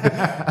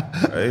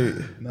 Right.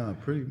 Nah,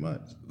 pretty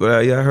much.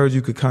 But yeah, I heard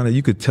you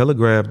could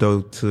telegraph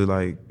though to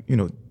like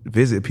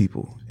visit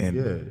people and.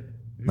 Yeah.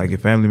 Like your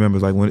family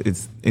members, like when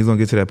it's gonna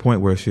get to that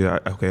point where shit,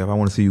 okay, if I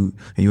want to see you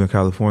and you in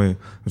California,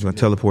 I'm just gonna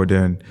teleport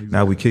there, and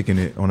now we kicking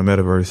it on the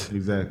metaverse.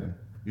 Exactly.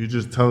 You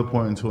just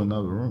teleport into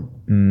another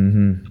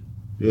room.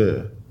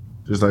 Yeah.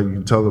 Just like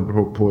you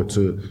teleport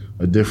to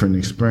a different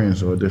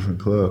experience or a different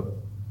club.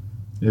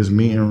 There's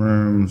meeting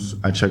rooms.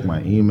 I check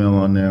my email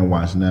on there,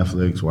 watch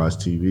Netflix, watch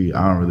TV.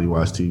 I don't really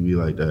watch TV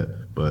like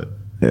that, but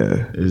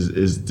yeah,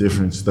 it's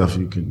different stuff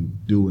you can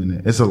do in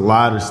it. It's a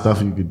lot of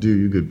stuff you could do.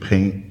 You could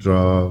paint,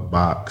 draw,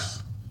 box,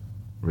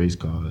 race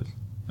cars,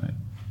 like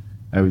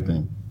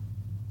everything.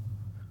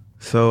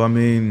 So I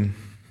mean,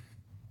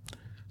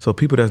 so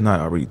people that's not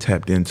already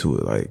tapped into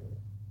it, like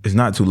it's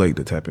not too late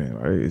to tap in,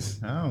 right?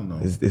 I don't know.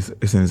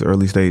 It's in its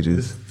early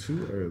stages. It's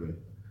too early.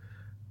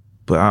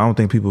 But I don't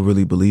think people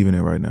really believe in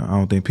it right now. I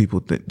don't think people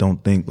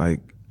don't think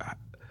like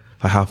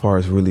how far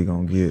it's really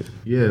gonna get.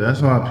 Yeah,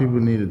 that's why people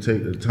need to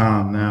take the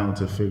time now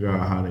to figure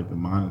out how they can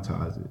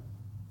monetize it.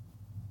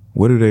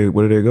 Where do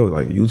they go?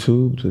 Like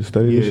YouTube to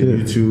study this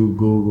shit? YouTube,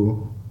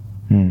 Google.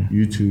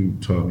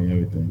 YouTube taught me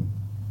everything.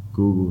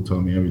 Google taught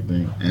me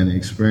everything. And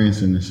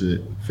experiencing the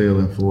shit,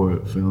 failing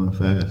forward, failing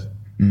fast.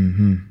 I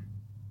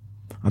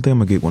think I'm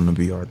gonna get one of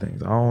the VR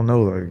things. I don't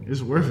know, like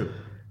it's worth it.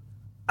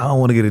 I don't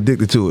want to get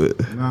addicted to it.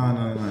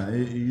 No.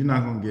 You're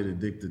not gonna get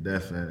addicted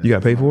that fast. You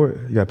gotta pay for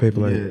it? You gotta pay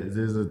for like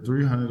there's a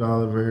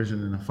 $300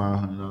 version and a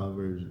 $500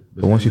 version.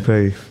 But once you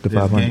pay the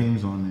 $500, there's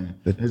games on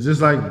there. It's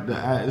just like it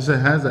has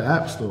an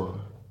app store.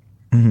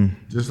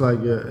 Just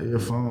like your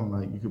phone,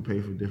 like you could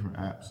pay for different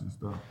apps and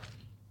stuff.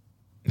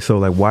 So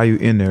like while you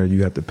in there,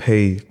 you have to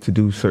pay to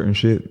do certain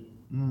shit.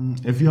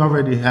 If you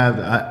already have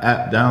the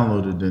app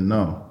downloaded, then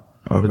no.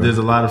 Okay. But there's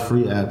a lot of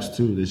free apps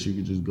too that you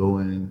could just go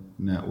in,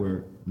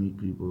 network, meet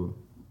people.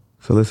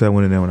 So let's say I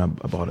went in there when I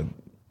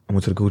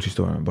went to the Gucci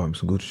store and bought me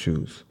some Gucci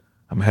shoes.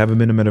 I'm gonna have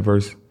them in the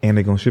metaverse and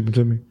they're gonna ship them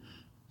to me?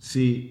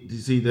 See,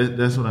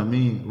 that's what I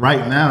mean.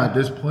 Right now, at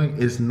this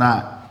point, it's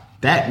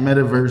not, that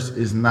metaverse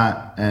is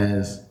not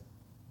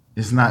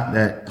it's not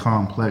that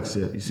complex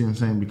yet. You see what I'm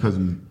saying? Because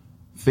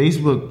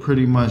Facebook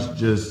pretty much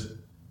just,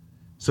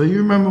 so you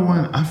remember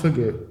when, I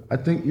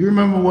think you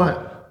remember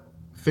what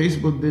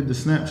Facebook did to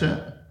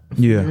Snapchat a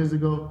few years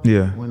ago?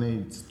 Yeah. When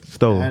they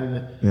stole added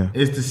it? Yeah.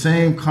 It's the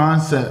same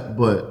concept,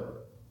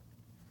 but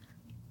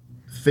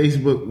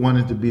Facebook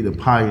wanted to be the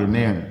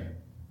pioneer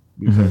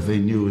because they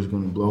knew it was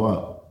going to blow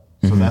up.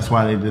 So that's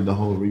why they did the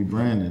whole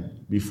rebranding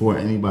before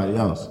anybody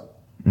else,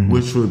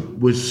 which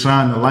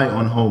shined the light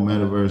on the whole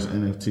metaverse,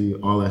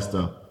 NFT, all that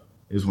stuff,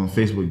 is when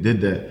Facebook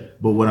did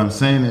that. But what I'm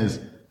saying is,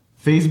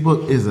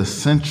 Facebook is a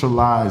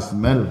centralized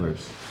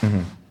metaverse.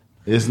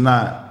 It's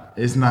not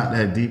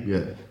that deep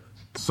yet.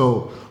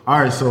 So all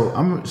right,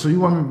 so you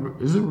want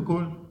me? Is it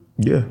recording?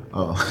 Yeah.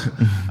 Oh,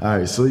 all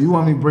right. So you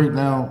want me to break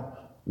down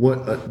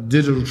what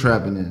digital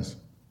trapping is?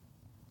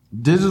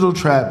 Digital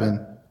trapping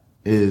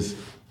is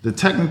the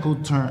technical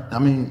term. I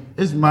mean,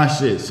 it's my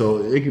shit, so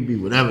it could be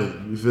whatever.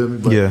 You feel me?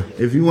 But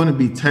if you want to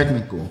be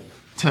technical,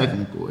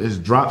 it's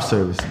drop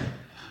servicing.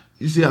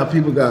 You see how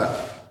people got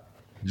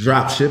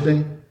drop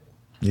shipping?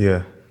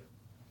 Yeah.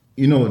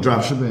 You know what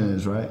drop shipping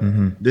is, right?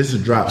 This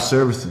is drop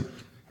servicing.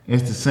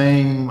 It's the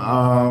same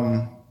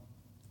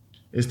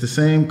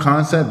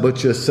concept,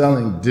 but you're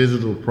selling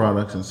digital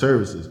products and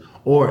services,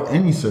 or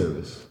any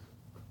service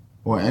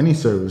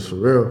for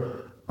real.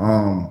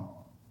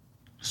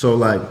 So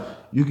like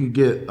you could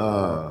get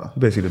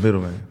basically the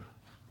middleman.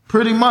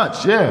 Pretty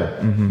much,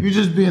 yeah. You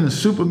just being a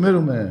super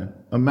middleman,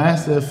 a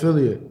master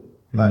affiliate.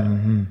 Like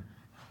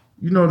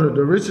you know,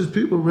 the richest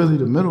people really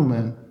the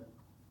middlemen.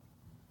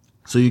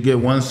 So you get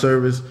one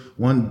service,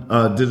 one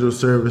digital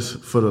service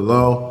for the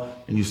low,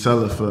 and you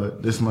sell it for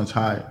this much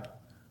higher.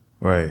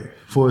 Right.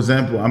 For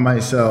example, I might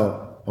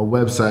sell a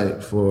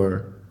website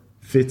for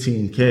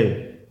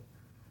 $15K,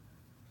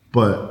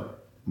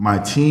 but my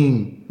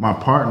team, my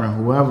partner,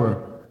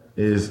 whoever,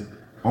 is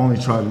only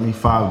charging me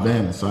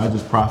 $5 so I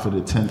just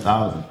profited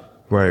 $10,000.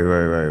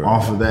 Right.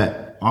 Off of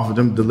that, off of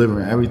them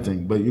delivering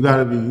everything. But you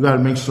gotta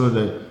make sure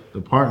that the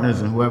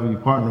partners and whoever you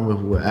partner with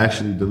will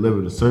actually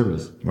deliver the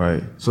service.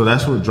 Right. So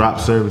that's what drop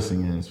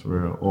servicing is for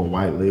real, or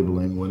white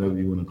labeling, whatever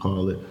you want to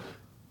call it.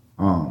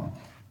 So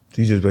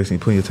you just basically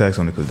putting your tax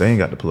on it because they ain't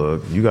got the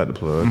plug. You got the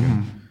plug.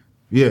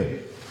 Yeah,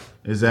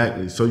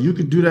 exactly. So you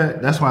could do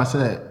that. That's why I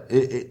said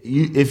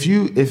if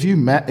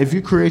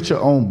you create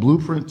your own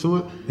blueprint to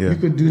it, you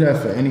could do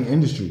that for any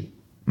industry.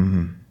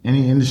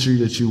 Any industry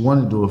that you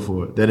want to do it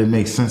for, that it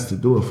makes sense to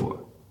do it for.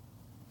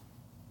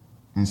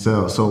 And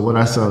so what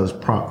I sell is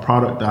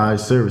productized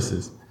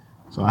services.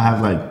 So I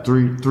have like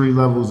three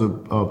levels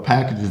of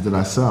packages that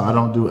I sell. I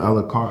don't do a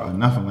la carte or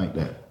nothing like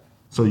that.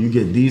 So you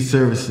get these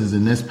services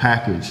in this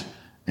package,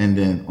 and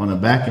then on the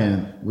back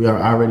end, we are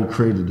already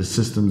created the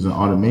systems and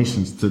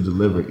automations to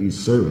deliver each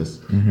service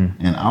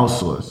and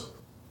outsource.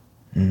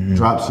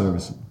 Drop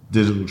services,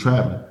 digital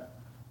trapping.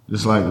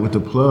 Just like with the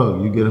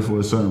plug, you get it for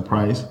a certain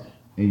price,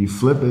 and you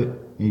flip it,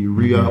 and you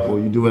re-up, or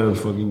you do whatever the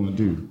fuck you want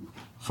to do.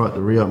 Fuck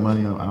the re-up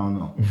money up, I don't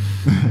know.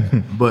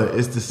 But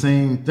it's the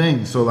same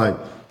thing. So like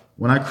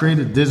when I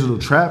created digital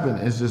trapping,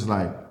 it's just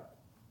like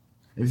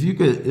if you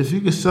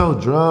could sell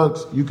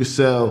drugs, you could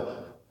sell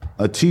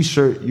a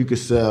t-shirt, you could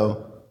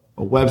sell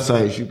a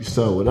website, you could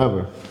sell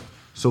whatever.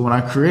 So when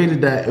I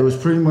created that, it was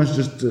pretty much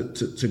just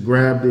to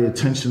grab the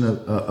attention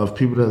of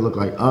people that look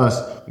like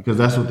us, because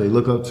that's what they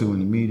look up to in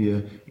the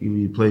media. Either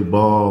you play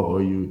ball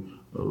or you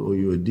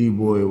a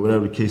D-boy or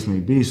whatever the case may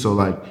be. So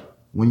like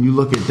when you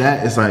look at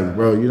that, it's like,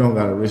 bro, you don't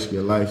gotta risk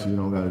your life. You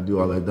don't gotta do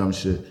all that dumb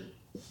shit.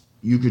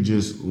 You could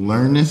just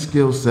learn this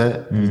skill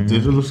set, this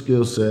digital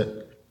skill set,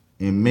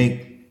 and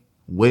make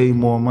way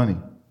more money.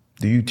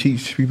 Do you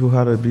teach people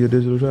how to be a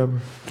digital trapper?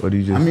 Or do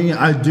you just... I mean,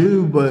 I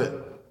do,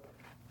 but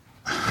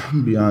I'm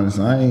gonna be honest,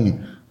 I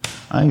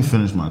ain't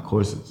finished my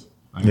courses.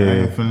 I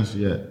ain't finished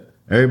yet.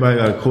 Everybody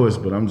got a course,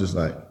 but I'm just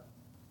like,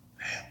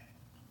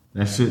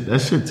 damn, that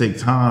shit take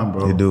time,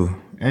 bro. It do.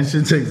 That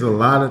shit takes a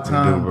lot of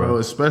time, bro.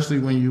 Especially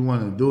when you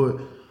want to do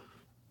it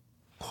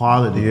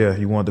quality. Yeah,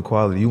 you want the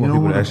quality. You want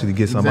people to actually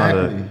get something out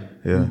of it.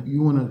 Yeah.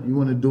 You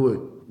want to do it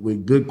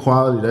with good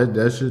quality.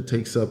 That shit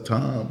takes up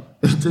time.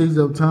 It takes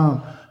up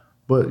time.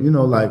 But you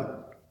know, like,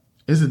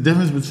 it's a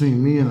difference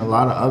between me and a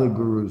lot of other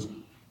gurus.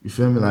 You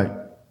feel me? Like,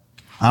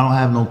 I don't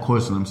have no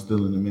course and I'm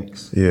still in the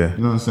mix. Yeah. You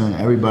know what I'm saying?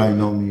 Everybody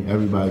know me.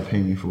 Everybody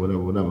pay me for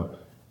whatever.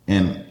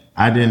 And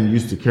I didn't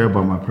used to care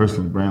about my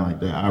personal brand like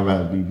that. I'd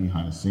rather be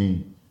behind the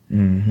scene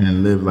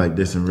and live like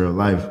this in real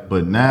life.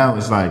 But now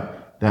it's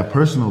like that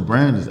personal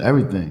brand is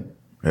everything.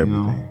 You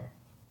know?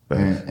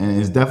 And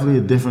it's definitely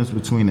a difference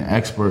between an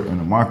expert and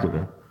a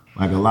marketer.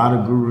 Like a lot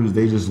of gurus,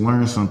 they just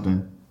learn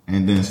something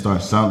and then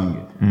start selling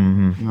it. You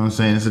know what I'm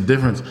saying? It's a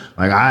difference.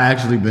 Like I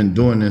actually been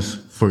doing this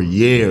for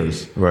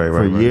years. For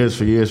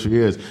years.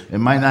 It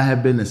might not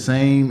have been the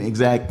same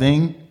exact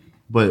thing,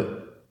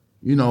 but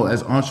you know,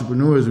 as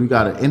entrepreneurs, we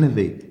gotta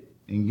innovate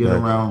and get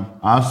around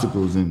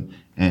obstacles and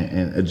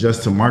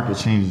adjust to market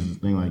changes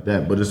and things like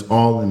that. But it's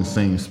all in the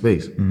same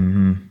space.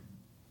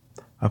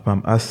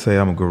 I say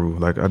I'm a guru.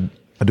 Like I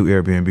do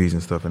Airbnbs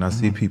and stuff, and I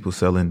see people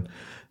selling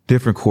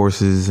different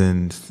courses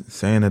and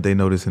saying that they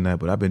know this and that.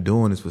 But I've been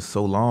doing this for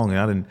so long, and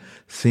I done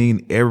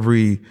seen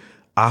every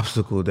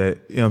obstacle that,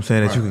 you know what I'm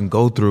saying, that you can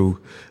go through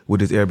with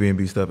this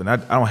Airbnb stuff. And I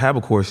don't have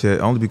a course yet,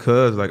 only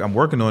because like I'm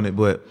working on it,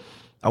 but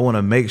I want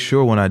to make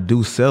sure when I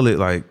do sell it,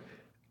 like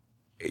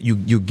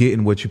you're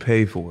getting what you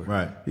pay for.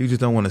 Right. You just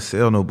don't want to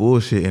sell no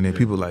bullshit, and then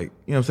people like,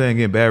 you know what I'm saying,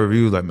 getting bad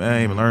reviews, like, man, I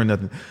ain't even learned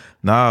nothing.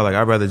 Nah, like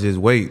I'd rather just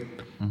wait.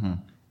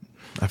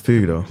 I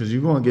feel you though. Because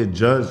you're gonna get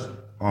judged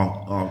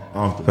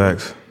off the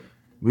Facts.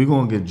 We're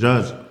gonna get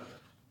judged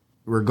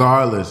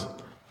regardless.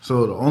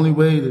 So the only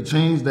way to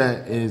change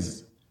that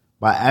is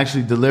by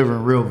actually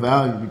delivering real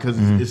value, because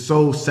it's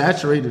so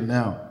saturated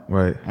now.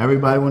 Right.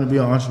 Everybody want to be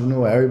an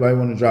entrepreneur. Everybody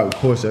want to drop a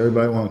course.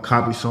 Everybody want to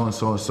copy so and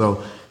so and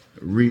so.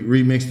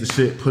 Remix the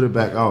shit, put it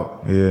back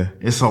out. Yeah.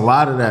 It's a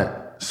lot of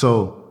that.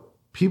 So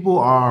people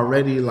are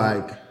already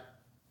like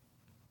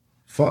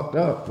fucked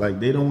up. Like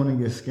they don't want to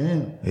get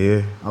scammed.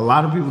 Yeah. A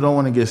lot of people don't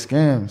want to get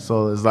scammed.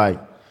 So it's like,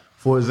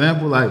 for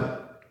example, like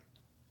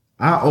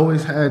I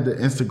always had the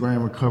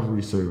Instagram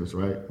recovery service,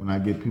 right? When I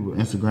get people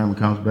Instagram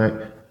accounts back,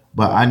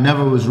 but I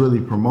never was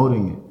really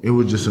promoting it. It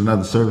was just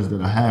another service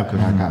that I have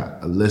because I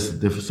got a list of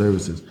different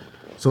services.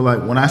 So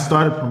like when I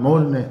started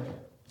promoting it,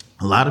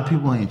 a lot of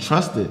people ain't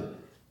trusted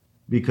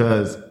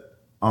because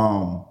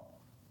the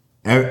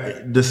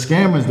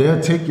scammers,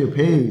 they'll take your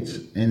page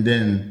and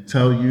then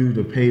tell you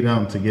to pay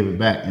them to give it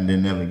back and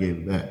then never give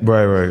it back.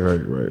 Right.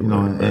 You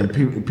know, and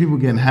people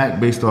getting hacked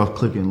based off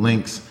clicking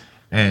links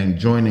and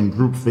joining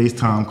group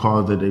FaceTime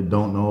calls that they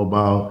don't know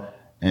about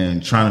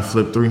and trying to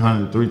flip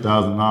 $300,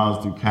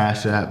 $3,000 through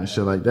Cash App and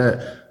shit like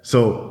that.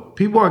 So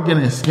people are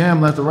getting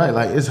scammed left and right.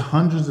 Like it's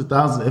hundreds of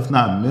thousands, if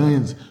not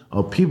millions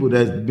of people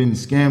that's been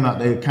scammed out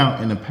their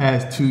account in the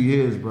past 2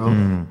 years,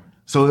 bro.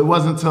 So it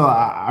wasn't until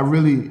I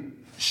really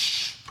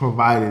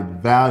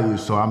provided value.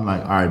 So I'm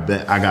like, all right,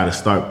 bet I got to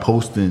start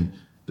posting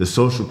the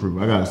social proof.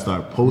 I got to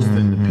start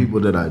posting the people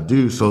that I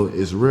do. So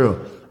it's real.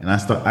 And I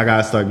got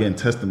to start getting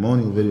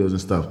testimonial videos and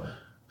stuff.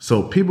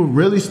 So people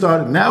really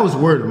started, now it's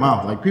word of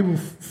mouth. Like people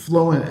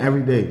flow in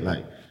every day.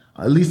 Like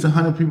at least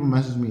 100 people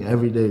message me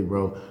every day,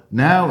 bro.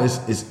 Now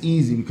it's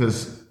easy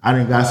because I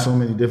done got so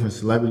many different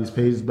celebrities'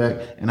 pages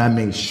back, and I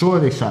made sure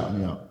they shot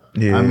me out.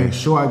 Yeah. I make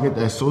sure I get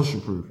that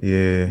social proof.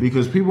 Yeah.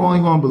 Because people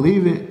only gonna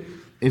believe it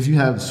if you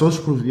have the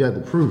social proof, you have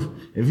the proof.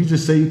 If you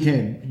just say you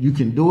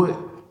can do it,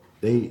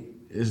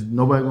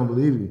 nobody gonna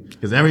believe you.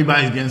 Because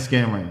everybody's getting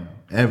scammed right now.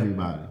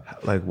 Everybody.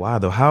 Like why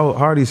though? How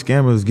are these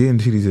scammers getting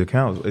to these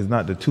accounts? Is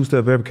not the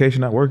two-step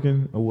verification not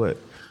working or what?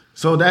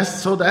 So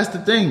that's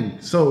the thing.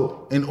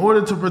 So in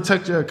order to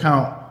protect your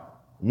account,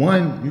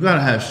 one, you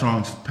gotta have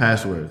strong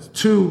passwords.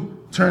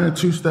 Two, turn a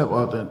two-step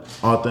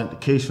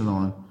authentication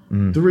on.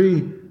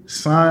 Three,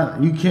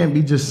 you can't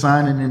be just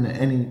signing into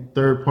any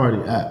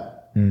third-party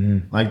app.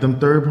 Like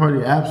them third-party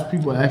apps,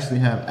 people actually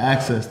have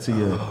access to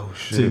your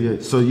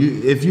so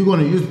if you're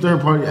gonna use a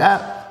third-party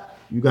app,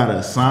 you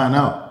gotta sign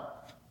out.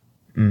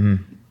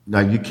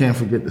 Like you can't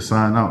forget to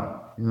sign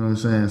out. You know what I'm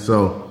saying?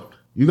 So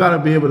you got to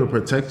be able to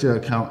protect your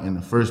account in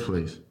the first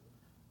place.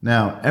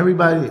 Now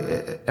everybody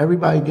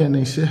getting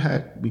their shit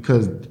hacked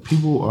because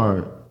people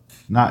are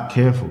not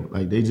careful.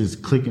 Like they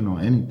just clicking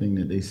on anything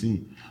that they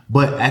see.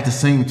 But at the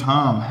same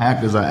time,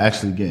 hackers are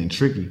actually getting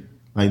tricky.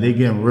 Like they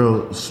getting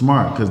real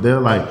smart because they're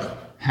like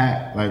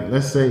hack. Like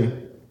let's say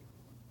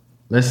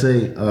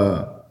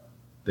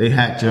they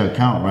hacked your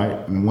account,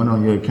 right? And went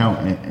on your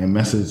account and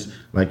messaged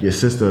like your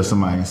sister or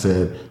somebody and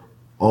said,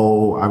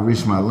 "Oh, I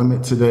reached my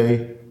limit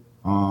today.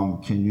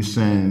 Can you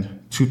send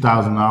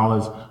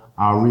 $2,000?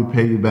 I'll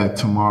repay you back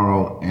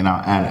tomorrow, and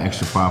I'll add an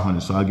extra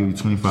 $500. So I'll give you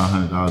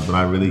 $2,500, but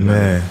I really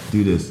gotta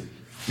do this."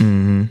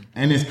 And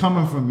it's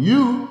coming from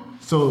you,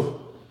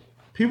 so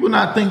people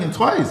not thinking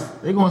twice.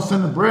 They're gonna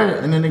send the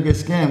bread, and then they get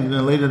scammed, and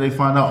then later they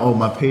find out, oh,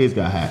 my page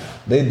got hacked.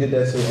 They did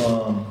that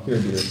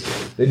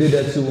to They did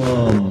that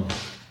to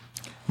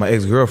my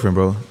ex-girlfriend,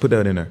 bro. Put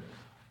that in there.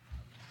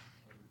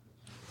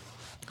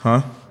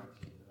 Huh?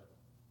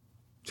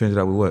 Change it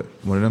out with what?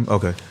 One of them?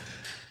 Okay.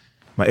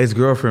 My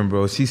ex-girlfriend,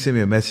 bro, she sent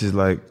me a message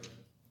like,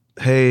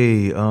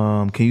 "Hey,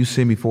 can you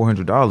send me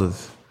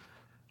 $400?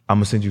 I'm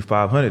gonna send you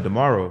 $500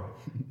 tomorrow."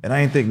 And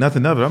I ain't think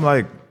nothing of it. I was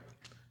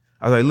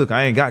like, "Look,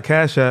 I ain't got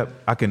Cash App.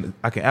 I can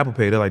Apple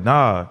Pay." They're like,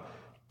 "Nah,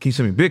 can you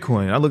send me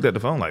Bitcoin?" And I looked at the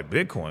phone like,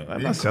 "Bitcoin?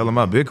 I'm not selling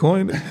my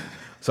Bitcoin."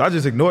 So I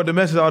just ignored the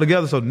message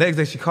altogether. So the next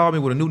day she called me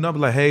with a new number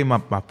like, "Hey, my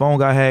phone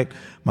got hacked.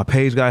 My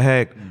page got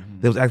hacked."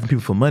 They was asking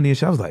people for money and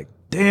shit. I was like,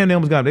 damn, they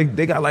almost got,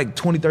 they got like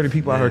 20, 30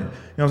 people I heard, you know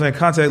what I'm saying,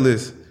 contact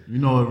list. You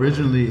know,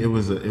 originally it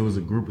was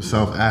a group of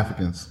South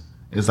Africans,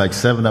 It's like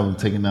 7 of them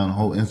taking down the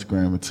whole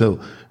Instagram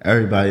until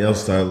everybody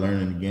else started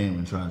learning the game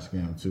and trying to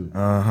scam too.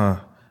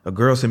 A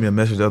girl sent me a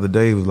message the other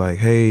day. It was like,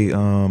 "Hey,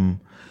 I'm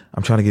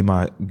trying to get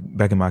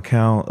back in my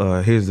account.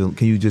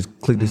 Can you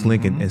just click this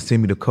link and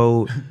send me the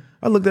code?"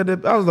 I looked at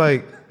it. I was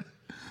like,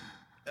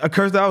 I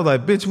cursed out. I was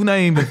like, "Bitch, we not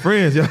even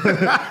friends, yo."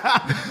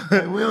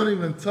 Like, we don't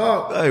even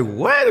talk. Like,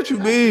 what you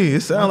mean?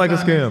 It sounds like a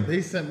scam.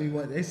 They sent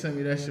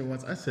me that shit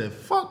once. I said,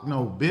 "Fuck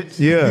no, bitch."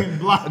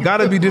 Yeah,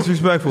 gotta be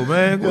disrespectful,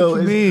 man.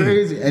 What you mean?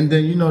 Crazy. And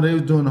then they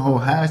was doing the whole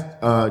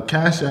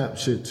Cash App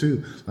shit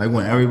too. Like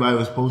when everybody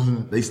was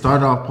posting, they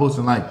started off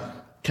posting like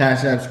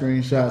Cash App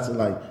screenshots of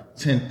like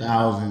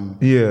 10,000.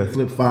 Yeah,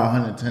 flip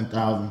 500,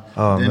 10,000.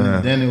 Oh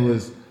man.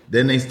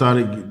 Then they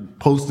started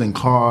posting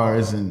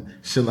cars and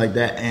shit like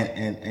that.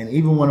 And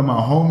even one of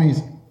my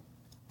homies,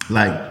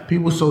 like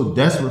people so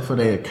desperate for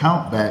their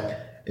account back,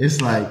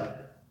 it's like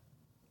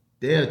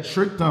they'll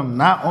trick them,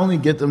 not only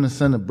get them to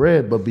send the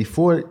bread, but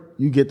before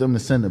you get them to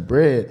send the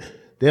bread,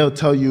 they'll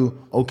tell you,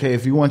 okay,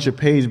 if you want your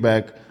page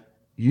back,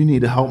 you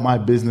need to help my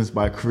business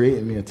by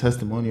creating me a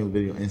testimonial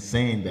video and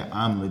saying that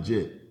I'm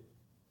legit.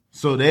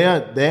 So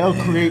they'll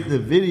create the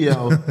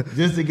video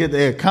just to get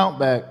their account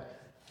back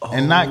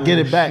and not get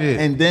it back,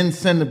 and then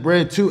send the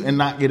bread too and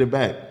not get it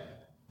back.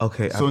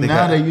 Okay. So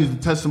now they use the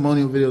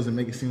testimonial videos and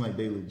make it seem like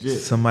they legit.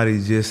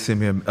 Somebody just sent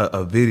me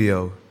a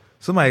video.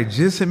 Somebody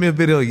just sent me a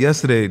video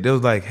yesterday. They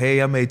was like,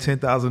 "Hey, I made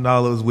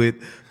 $10,000 with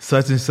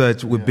such and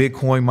such with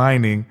Bitcoin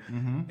mining,"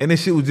 and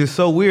this shit was just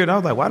so weird. I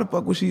was like, "Why the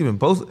fuck would she even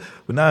post it?"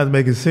 But now it's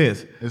making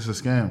sense. It's a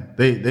scam.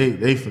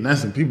 They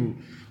finessing people.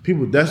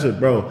 People desperate,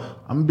 bro.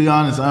 I'm gonna be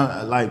honest.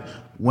 Like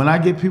when I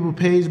get people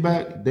page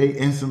back, they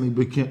instantly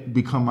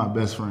become my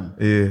best friend.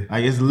 Yeah,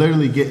 like it's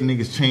literally getting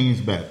niggas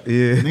change back.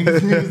 Yeah,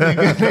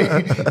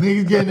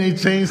 niggas getting their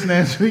chain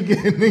snatched. We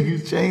getting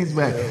niggas change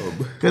back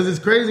because it's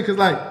crazy. Because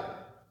like,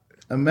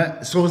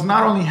 so it's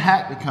not only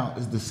hacked account,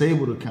 it's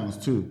disabled accounts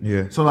too.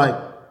 Yeah. So like,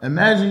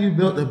 imagine you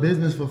built a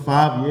business for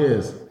 5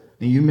 years.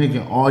 And you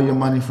making all your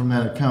money from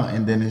that account,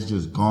 and then it's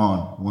just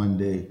gone one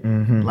day.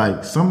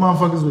 Like some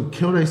motherfuckers would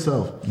kill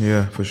themselves.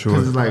 Yeah, for sure.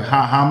 Because it's like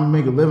how I'm gonna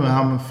make a living,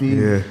 how I'm gonna feed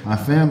my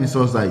family.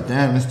 So it's like,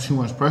 damn, it's too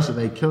much pressure.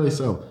 They kill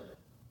themselves.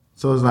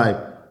 So it's like,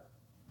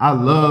 I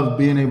love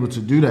being able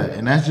to do that,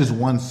 and that's just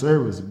one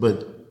service.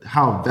 But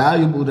how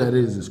valuable that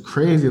is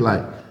crazy.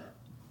 Like,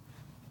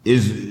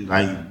 it's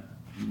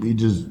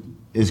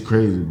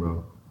crazy,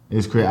 bro.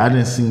 It's crazy. I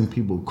didn't see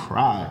people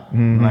cry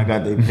when I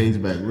got their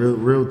page back.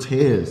 Real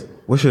tears.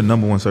 What's your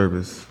number one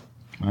service?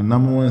 My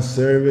number one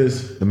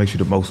service that makes you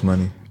the most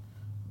money.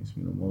 Makes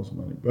me the most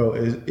money, bro.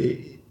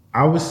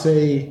 I would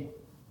say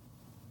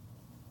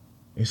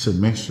it's a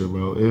mixture,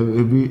 bro.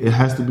 It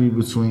has to be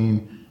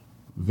between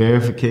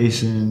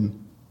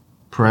verification,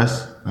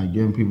 press, like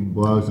giving people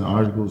blogs and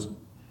articles,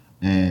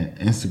 and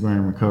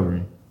Instagram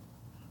recovery.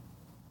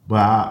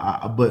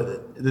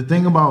 But the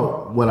thing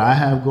about what I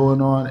have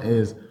going on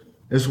is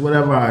it's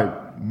whatever I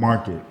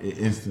market, it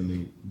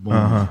instantly boom. You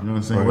know what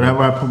I'm saying? Right. Whatever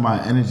I put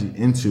my energy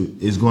into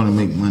is going to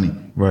make money.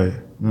 Right. You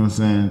know what I'm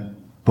saying?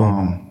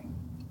 Boom.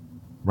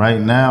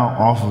 Right now,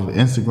 off of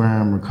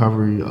Instagram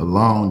recovery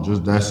alone,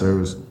 just that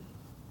service,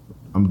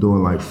 I'm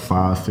doing like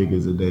 5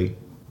 figures a day.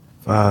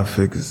 5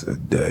 figures a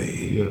day.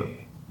 Yeah.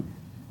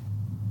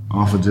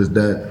 Off of just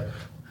that.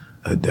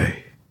 A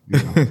day.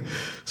 Yeah.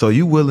 So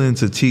you willing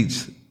to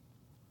teach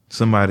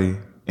somebody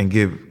and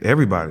give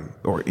everybody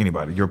or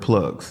anybody your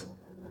plugs?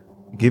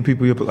 Give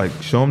people your, like,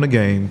 show them the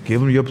game,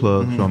 give them your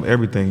plug, show them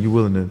everything. You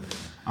willing to?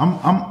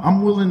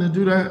 I'm willing to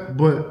do that,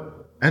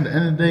 but at the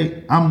end of the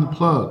day, I'm the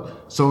plug.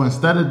 So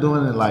instead of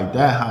doing it like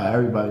that, how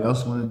everybody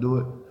else want to do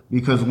it,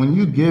 because when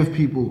you give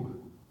people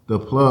the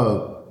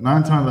plug,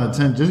 9 times out of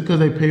 10, just because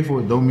they pay for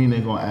it, don't mean they're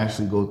gonna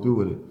actually go through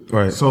with it.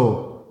 Right.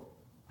 So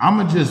I'm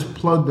gonna just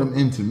plug them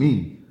into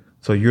me.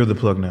 So you're the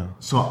plug now.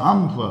 So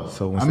I'm the plug.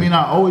 So I mean,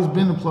 I've always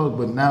been the plug,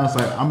 but now it's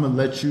like I'm gonna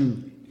let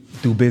you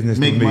do business,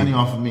 make money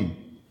off of me.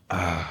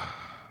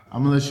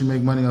 I'm gonna let you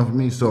make money off of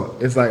me. So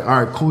it's like,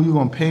 all right, cool, you're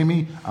gonna pay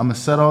me. I'm gonna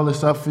set all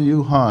this up for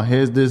you.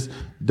 Here's this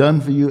done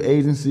for you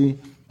agency.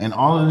 And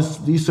all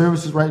of these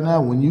services right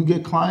now, when you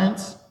get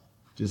clients,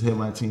 just hit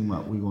my team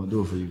up. We're gonna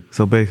do it for you.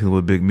 So basically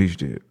what Big Meech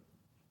did.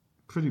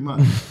 Pretty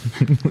much.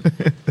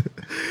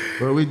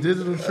 But we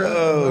digital trip.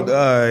 Oh, all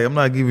right. I'm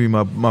not giving you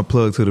my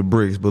plug to the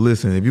bricks, but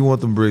listen, if you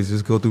want them bricks,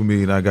 just go through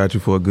me and I got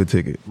you for a good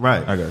ticket.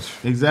 Right. I got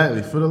you.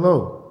 Exactly. For the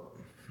low.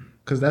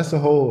 Cause that's a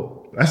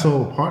whole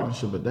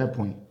partnership at that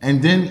point.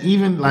 And then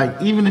even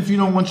if you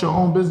don't want your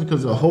own business,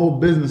 because the whole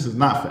business is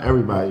not for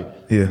everybody.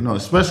 Yeah. You know,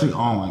 especially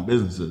online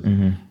businesses.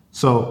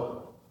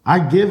 So I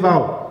give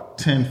out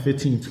 10,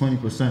 15,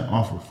 20%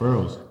 off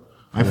referrals.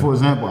 Like for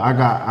example, I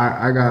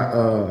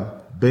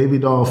got Baby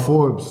Doll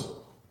Forbes.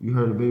 You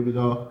heard of Baby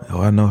Doll?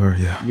 Oh, I know her,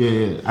 yeah.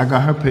 Yeah. I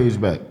got her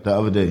page back the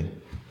other day.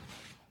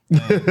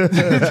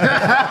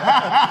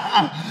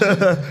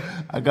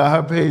 I got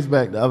her page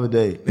back the other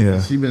day.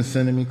 Yeah. She been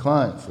sending me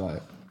clients,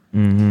 like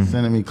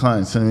sending me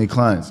clients,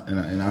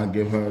 and I'll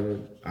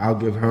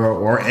give her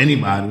or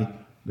anybody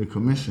the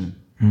commission.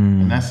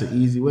 And that's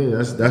an easy way.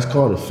 That's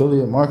called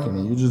affiliate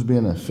marketing. You just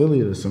being an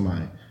affiliate of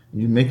somebody.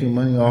 You making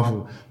money off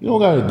of. You don't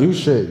got to do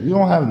shit. You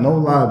don't have no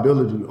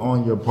liability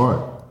on your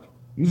part.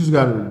 You just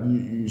got to.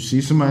 You see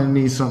somebody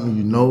needs something.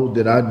 You know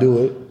that I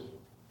do it,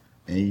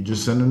 and you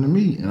just send them to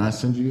me, and I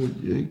send you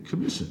your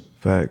commission.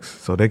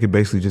 Facts. So they could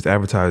basically just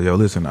advertise, yo,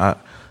 listen, I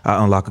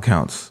unlock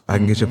accounts. I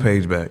can get your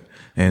page back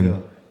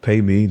and pay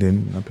me.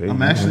 Then I pay.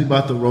 I'm actually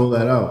about to roll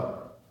that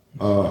out.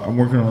 I'm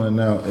working on it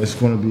now. It's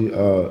going to be.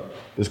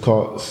 It's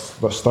called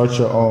Start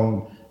Your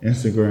Own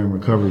Instagram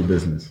Recovery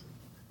Business.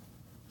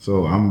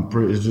 So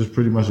it's just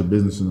pretty much a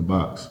business in a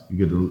box. You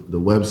get the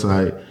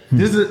website.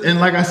 And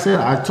like I said,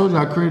 I told you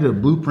I created a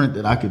blueprint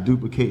that I could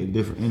duplicate in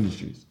different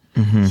industries.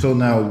 So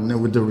now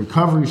with the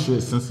recovery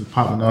shit, since it's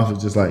popping off,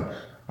 it's just like,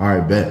 all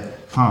right,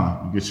 bet,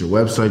 fine. You get your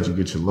website, you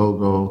get your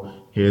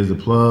logo. Here's the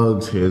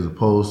plugs. Here's a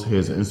post.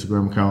 Here's an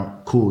Instagram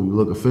account. Cool. You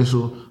look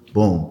official.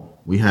 Boom.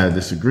 We have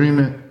this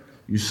agreement.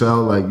 You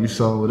sell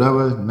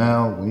whatever.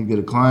 Now, when you get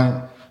a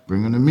client,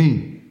 bring them to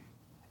me.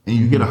 And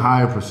you get a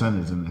higher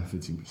percentage than that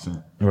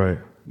 15%. Right.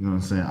 You know what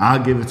I'm saying?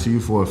 I'll give it to you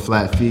for a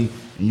flat fee,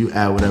 and you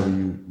add whatever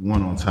you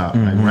want on top.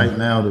 Like right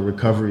now, the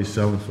recovery is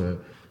selling for,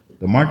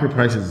 the market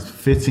price is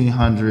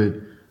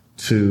 $1,500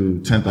 to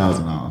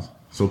 $10,000.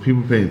 So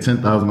people paying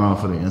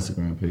 $10,000 for their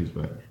Instagram page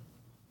back.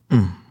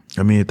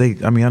 I mean,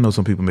 I know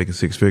some people making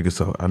six figures,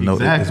 so I know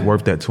it's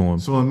worth that to them.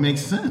 So it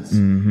makes sense.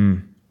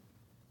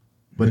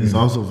 But it's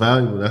also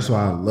valuable. That's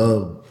why I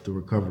love the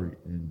recovery,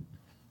 and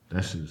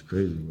that shit is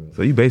crazy, bro.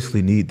 So you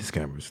basically need the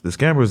scammers. The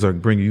scammers are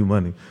bringing you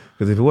money,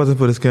 because if it wasn't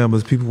for the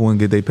scammers, people wouldn't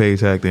get their page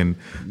hacked. And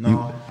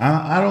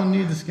I don't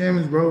need the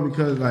scammers, bro,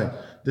 because like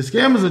the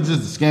scammers are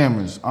just the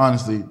scammers.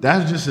 Honestly,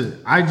 that's just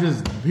it.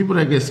 People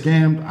that get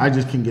scammed, I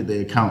just can get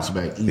their accounts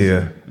back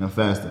easier and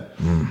faster.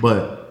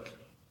 But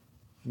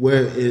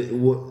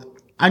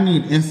I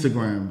need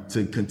Instagram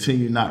to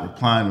continue not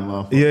replying to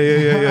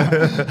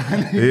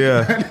motherfuckers.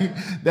 Yeah.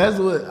 That's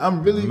what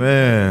I'm really.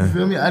 Man, you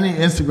feel me? I need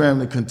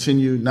Instagram to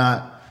continue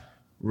not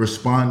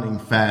responding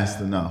fast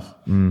enough,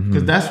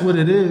 because that's what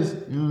it is.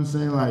 You know what I'm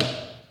saying? Like,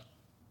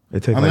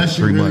 it takes unless like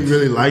 3 you months.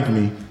 really like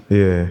me,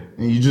 and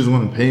you just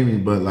want to pay me,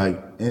 but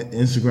like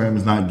Instagram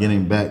is not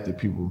getting back to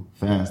people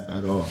fast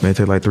at all. It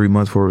take like 3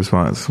 months for a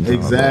response.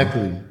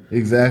 Exactly.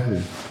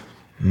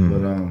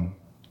 But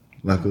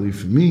luckily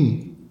for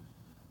me,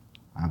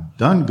 I've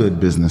done good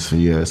business for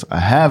years. I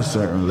have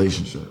certain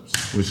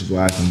relationships, which is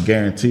why I can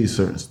guarantee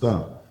certain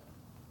stuff.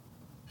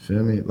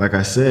 Feel me? Like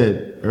I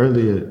said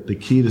earlier, the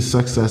key to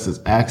success is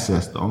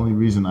access. The only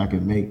reason I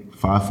can make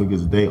 5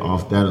 figures a day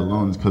off that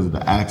alone is because of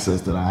the access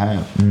that I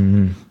have.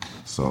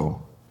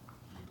 So,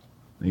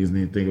 niggas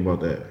need to think about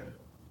that.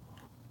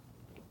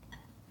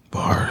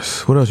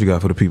 Bars. What else you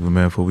got for the people,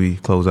 man, before we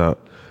close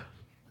out?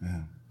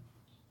 I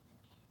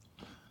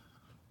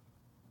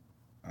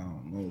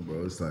don't know,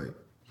 bro. It's like,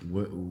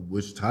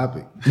 which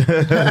topic?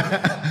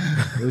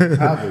 Which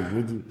topic?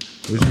 We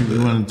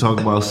want to talk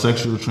about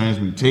sexual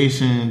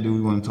transmutation? Do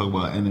we want to talk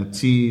about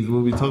NFTs?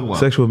 What we talk about?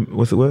 Sexual,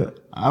 what's it, what?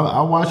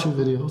 I watch your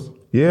videos.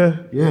 Yeah?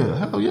 Yeah,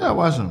 hell yeah, I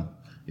watch them.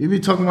 You be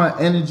talking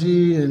about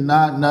energy and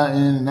not nothing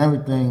and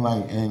everything,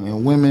 like,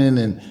 and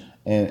women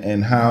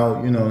and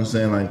how, you know what I'm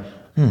saying, like,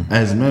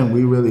 as men,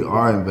 we really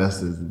are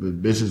investors,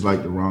 but bitches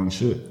like the wrong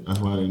shit. That's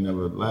why they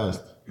never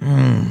last.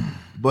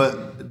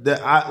 But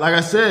like I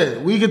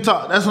said, we could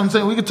talk. That's what I'm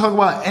saying. We could talk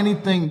about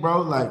anything,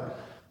 bro. Like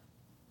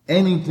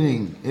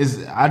anything.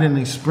 I didn't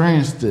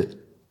experience it.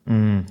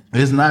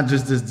 It's not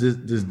just this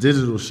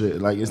digital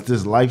shit. Like it's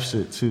this life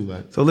shit too.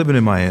 Like so, living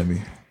in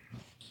Miami,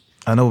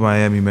 I know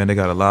Miami, man. They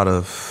got a lot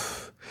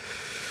of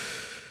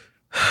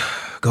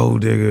gold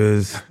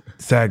diggers,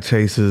 sack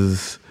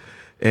chasers,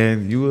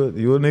 and you a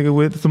nigga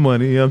with some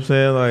money. You know what I'm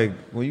saying? Like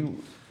when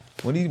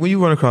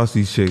you run across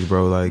these chicks,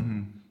 bro, like.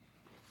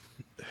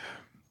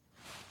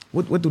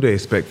 What do they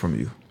expect from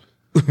you?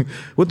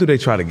 What do they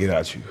try to get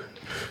at you?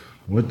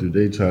 What do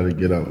they try to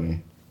get at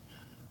me?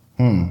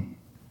 I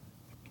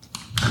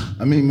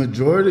mean,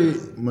 majority.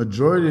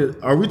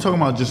 Are we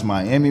talking about just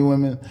Miami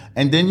women?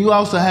 And then you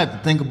also have to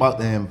think about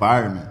the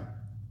environment.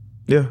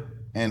 Yeah.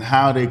 And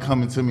how they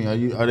coming to me?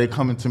 Are they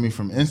coming to me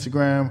from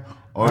Instagram?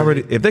 Or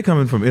if they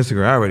coming from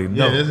Instagram, I already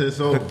know. Yeah, it's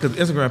over. Because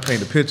Instagram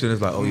paint the picture, and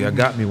it's like, oh yeah, I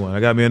got me one. I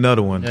got me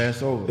another one. Yeah,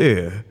 it's over.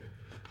 Yeah.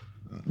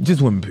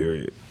 Just women,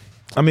 period.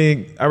 I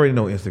mean, I already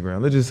know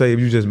Instagram. Let's just say if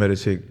you just met a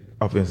chick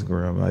off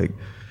Instagram, like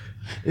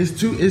it's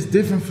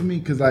different for me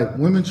because like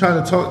women try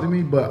to talk to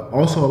me, but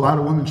also a lot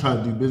of women try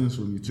to do business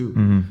with me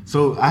too.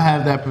 So I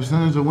have that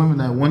percentage of women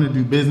that want to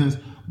do business,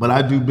 but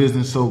I do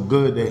business so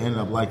good they end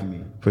up liking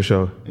me. For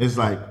sure. It's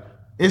like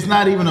it's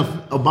not even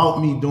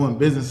about me doing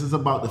business. It's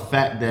about the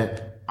fact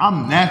that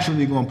I'm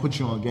naturally going to put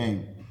you on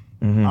game.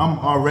 I'm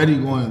already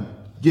going to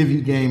give you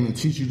game and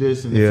teach you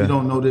this, and if you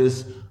don't know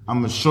this,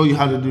 I'm going to show you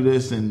how to do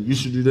this, and you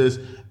should do this.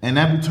 And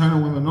that be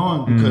turning women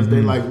on because they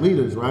like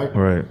leaders, right?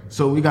 Right.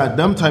 So we got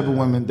them type of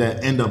women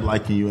that end up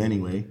liking you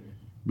anyway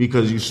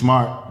because you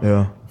smart.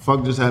 Yeah.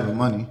 Fuck just having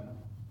money.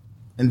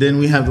 And then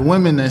we have the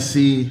women that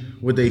see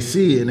what they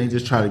see and they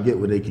just try to get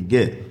what they can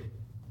get.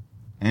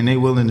 and they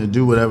willing to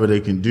do whatever they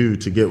can do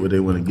to get what they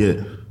want to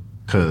get,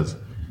 because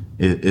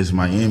it's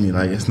Miami.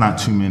 Like it's not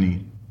too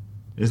many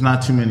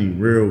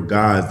real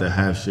guys that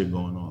have shit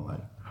going on.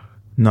 Like,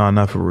 no,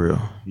 not for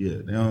real. Yeah,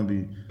 they don't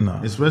be.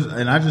 No, especially,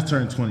 and I just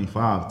turned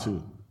 25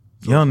 too.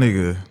 So, young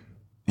nigga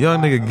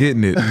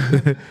getting it.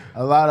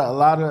 a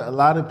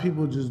lot of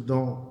people just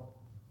don't.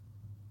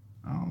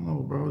 I don't know,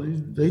 bro.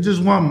 They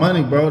just want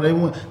money, bro. They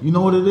want, you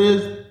know what it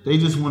is? They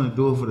just want to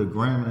do it for the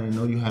gram, and they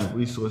know you have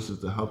resources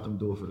to help them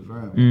do it for the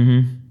gram.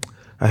 Mm-hmm.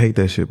 I hate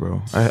that shit,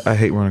 bro. I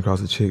hate running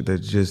across a chick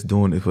that's just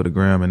doing it for the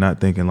gram and not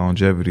thinking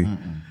longevity.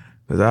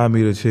 Because I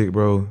meet a chick,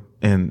 bro,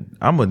 and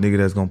I'm a nigga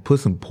that's gonna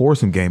pour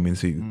some game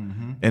into you.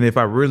 Mm-hmm. And if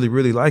I really,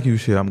 really like you,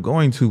 shit, I'm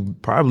going to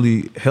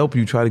probably help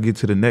you try to get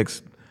to the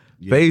next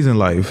phase in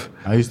life.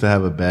 I used to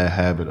have a bad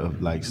habit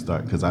of like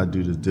because I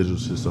do this digital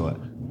shit, so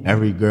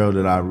every girl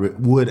that I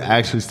would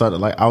actually start to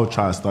like, I would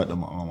try to start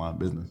them an online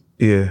business.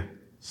 Yeah.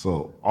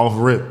 So off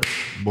rip,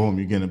 boom,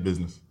 you get in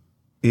business.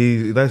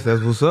 Easy. That's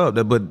what's up.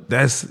 But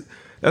that's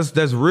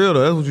real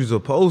though. That's what you're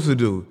supposed to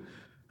do.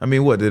 I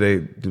mean, what do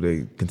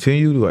they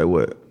continue? Like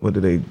what do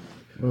they?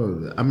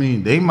 Well, I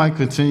mean, they might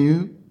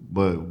continue,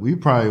 but we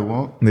probably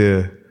won't.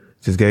 Yeah.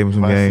 Just gave them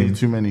some game. I see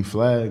too many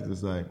flags.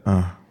 It's like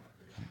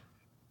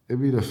it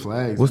be the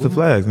flags. What's the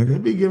flags, nigga? They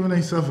be giving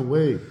themselves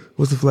away.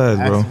 What's the flags,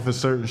 bro? Asking for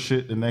certain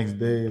shit the next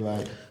day,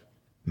 like.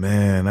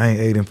 Man, I ain't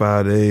ate in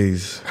 5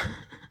 days.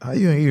 How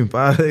you ain't eating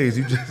 5 days?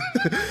 You just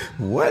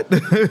what?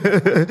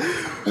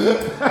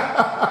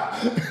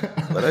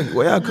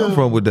 Where I come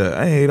from with that?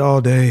 I ain't ate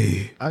all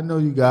day. I know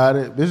you got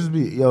it. This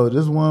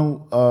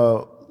one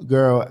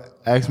girl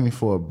asked me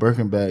for a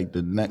Birkin bag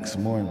the next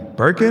morning.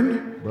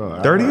 Birkin?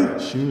 Bro,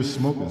 30? She was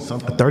smoking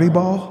something. A 30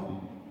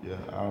 ball? Yeah,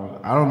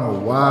 I don't know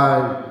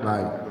why.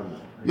 Like,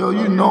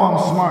 you know I'm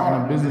smart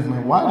and a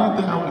businessman. Why do you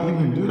think I would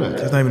even do that?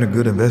 That's not even a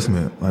good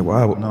investment. Like,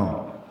 why?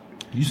 No.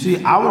 You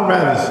see, I would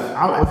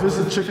rather, if it's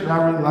a chick that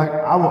I really like,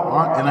 I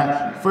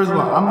would, first of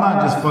all, I'm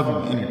not just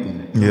fucking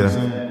anything. You know what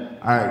I'm saying?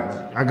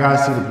 I gotta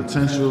see the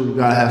potential. You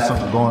gotta have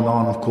something going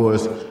on, of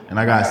course, and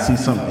I gotta see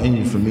something in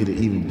you for me to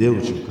even deal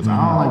with you. Because I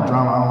don't like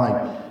drama. I don't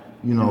like,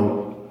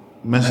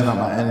 messing up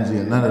my energy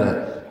and none of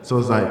that. So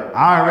it's like,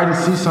 I already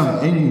see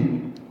something in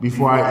you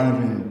before I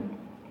even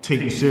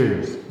take you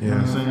serious. You know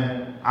what I'm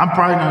saying? I'm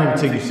probably not even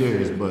take you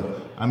serious, but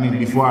I mean,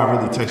 before I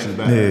really text you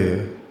back.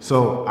 Yeah.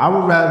 So I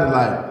would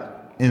rather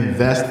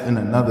invest in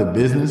another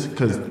business,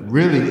 because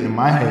really in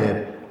my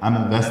head, I'm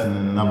investing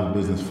in another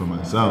business for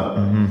myself.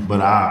 Mm-hmm.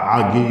 But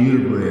I'll give you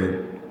the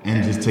bread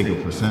and just take a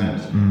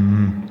percentage.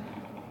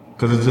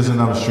 Because it's just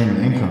another stream of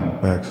income.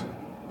 Facts.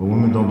 But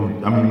women don't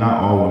be, I mean,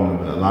 not all women,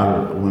 but a lot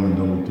of women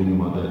don't be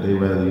thinking about that. They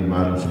rather you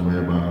buy them some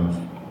red bottoms.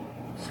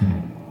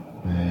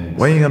 Man.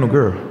 Why you ain't got no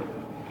girl?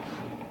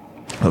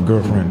 A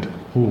girlfriend?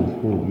 Who?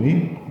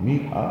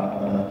 Me?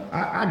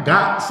 I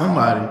got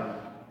somebody.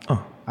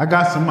 I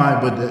got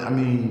somebody, but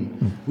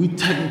we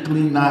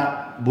technically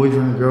not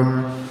boyfriend and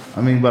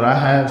girlfriend. But I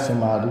have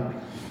somebody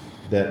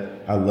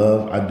that I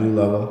love. I do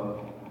love her.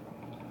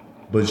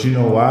 But you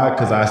know why?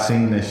 Because I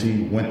seen that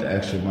she went the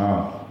extra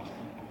mile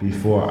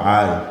before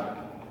I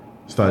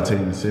started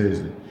taking it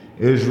seriously.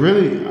 It was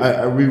really,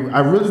 I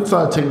really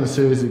started taking it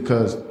seriously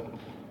because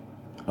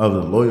of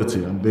the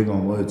loyalty. I'm big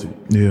on loyalty.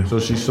 Yeah. So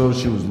she showed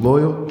she was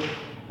loyal,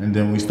 and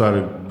then we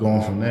started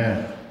going from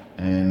there.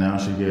 And now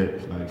she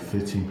get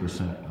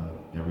 15%.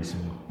 Every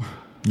single.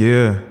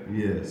 Yeah.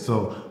 Yeah.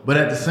 So, but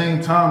at the same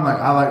time,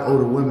 I like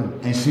older women,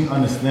 and she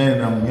understands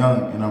that I'm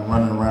young and I'm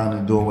running around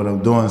and doing what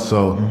I'm doing.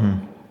 So,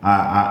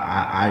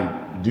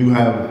 I do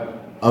have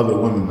other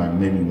women,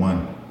 maybe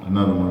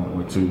another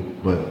one or two,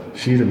 but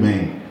she the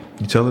main.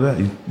 You tell her that?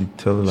 You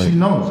tell her she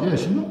knows. Yeah,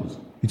 she knows.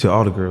 You tell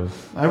all the girls.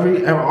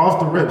 Every off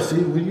the rip. See,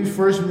 when you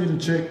first meet a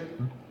chick,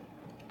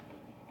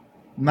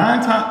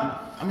 most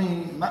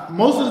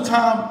of the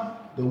time,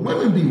 the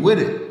women be with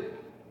it.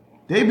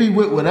 They be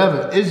with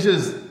whatever. It's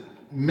just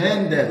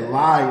men that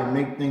lie and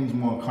make things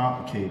more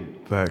complicated.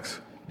 Facts.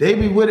 They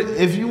be with it.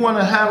 If you want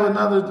to have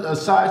a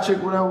side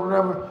chick,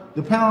 whatever,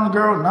 depending on the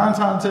girl, 9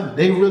 times 10,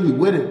 they really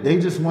with it. They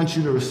just want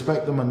you to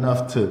respect them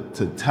enough to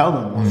tell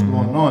them what's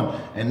going on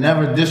and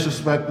never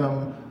disrespect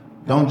them.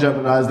 Don't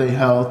jeopardize their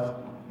health.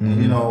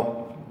 And,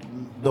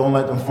 don't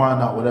let them find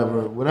out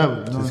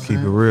whatever. Just keep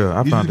it real.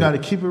 You just got to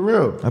keep it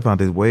real. I found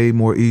it way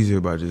more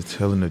easier by just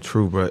telling the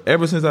truth, bro.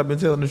 Ever since I've been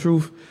telling the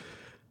truth,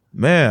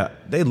 man,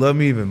 they love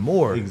me even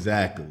more.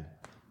 Exactly.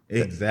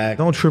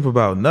 Don't trip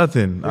about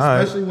nothing.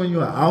 Especially when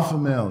you're an alpha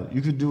male.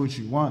 You can do what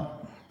you want.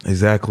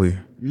 Exactly.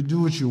 You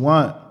do what you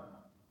want.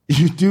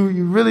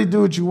 You really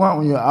do what you want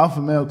when you're an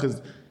alpha male,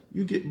 because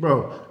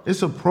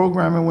it's a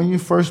programming when you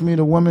first meet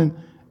a woman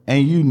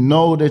and you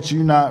know that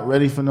you're not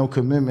ready for no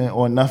commitment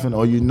or nothing,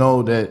 or you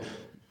know that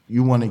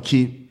you want to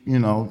keep,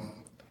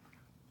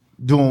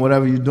 doing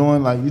whatever you're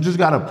doing. You just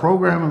got to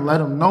program and let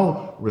them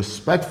know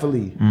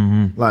respectfully.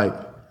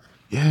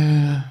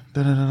 Yeah,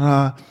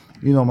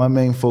 my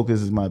main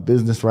focus is my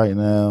business right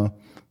now,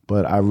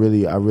 but I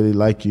really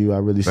like you. I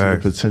really see the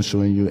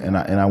potential in you, and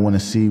I want to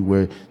see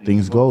where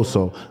things go.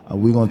 So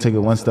we're gonna take it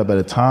one step at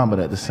a time. But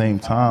at the same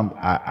time,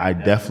 I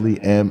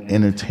definitely am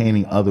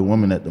entertaining other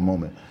women at the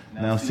moment.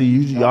 Now, see,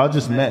 y'all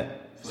just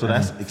met, so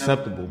that's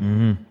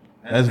acceptable.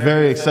 That's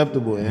very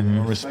acceptable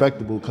and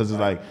respectable, because it's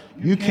like,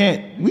 we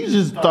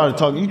just started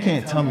talking. You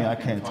can't tell me I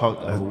can't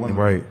talk to other women.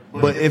 Right.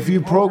 But if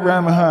you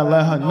programming her and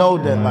let her know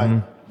that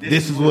like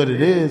this is what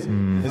it is,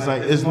 it's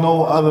like it's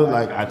no other,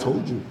 like, I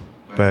told you.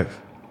 Facts.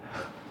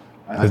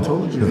 I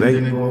told you.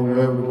 Then you go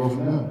wherever we go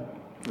from there.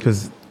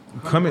 Because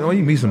when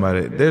you meet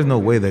somebody, there's no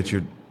way that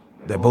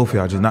both of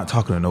y'all just not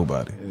talking to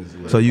nobody.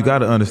 So you got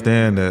to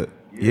understand that,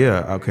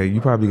 yeah, okay,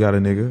 you probably got a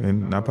nigga,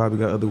 and I probably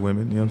got other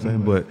women, you know what I'm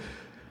saying? But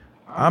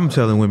I'm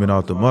telling women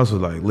off the muscle,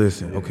 like,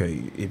 listen,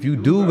 okay, if you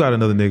do got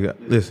another nigga,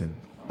 listen,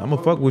 I'm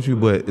gonna fuck with you,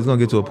 but it's gonna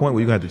get to a point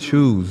where you got to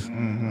choose.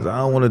 'Cause I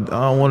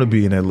don't want to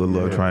be in that little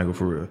love triangle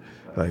for real.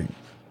 Like,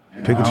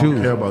 pick and choose. I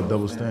don't care about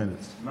double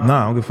standards.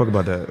 Nah, I don't give a fuck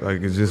about that.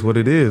 Like, it's just what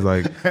it is.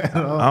 Like,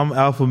 I'm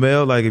alpha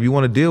male. Like, if you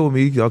want to deal with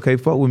me, okay,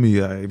 fuck with me.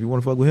 If you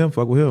want to fuck with him,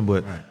 fuck with him.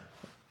 But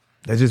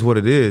that's just what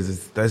it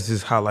is. That's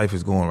just how life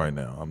is going right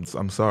now.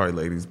 I'm sorry,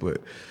 ladies,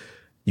 but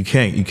you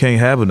can't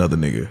have another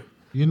nigga.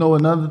 You know,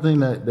 another thing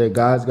that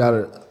guys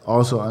gotta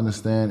also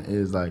understand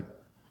is like,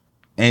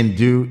 and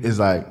do is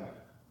like,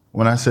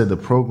 when I said the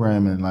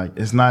programming, like,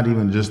 it's not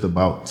even just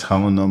about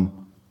telling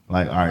them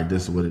like, all right,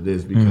 this is what it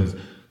is, because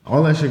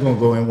all that shit gonna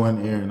go in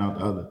one ear and out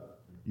the other.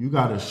 You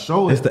gotta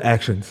show it. It's the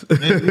actions.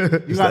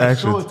 You gotta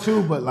show it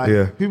too, but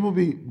like,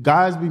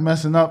 guys be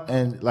messing up,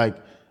 and like,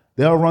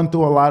 they'll run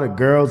through a lot of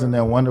girls and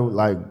they'll wonder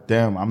like,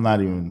 damn, I'm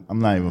not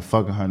even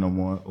fucking her no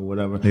more or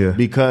whatever. Yeah.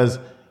 Because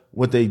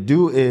what they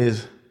do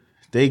is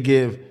they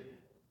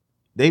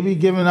be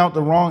giving out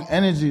the wrong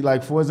energy.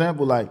 Like, for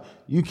example, like,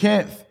 you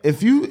can't,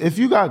 if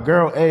you got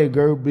girl A,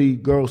 girl B,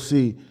 girl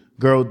C,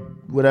 girl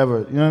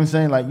whatever, you know what I'm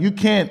saying? Like, you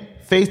can't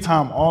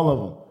FaceTime all of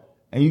them.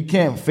 And you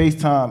can't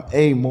FaceTime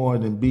A more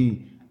than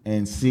B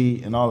and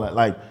C and all that.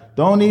 Like,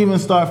 don't even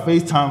start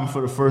FaceTiming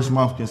for the first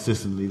month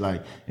consistently.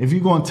 Like, if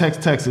you're going to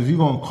text, if you're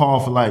going to call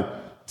for like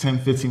 10,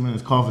 15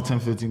 minutes, call for 10,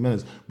 15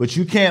 minutes. But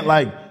you can't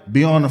like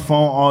be on the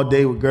phone all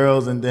day with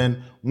girls, and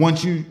then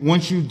once you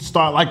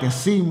start liking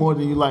C more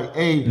than you like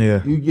A,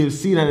 you give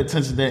C that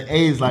attention, then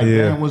A is like,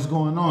 damn, what's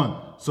going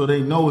on? So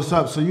they know what's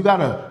up. So you got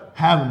to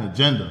have an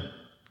agenda.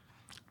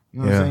 You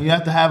know what I'm saying? You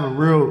have to have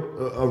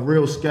a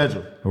real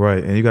schedule.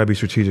 Right, and you got to be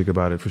strategic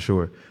about it for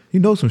sure.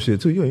 You know some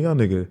shit too. You a young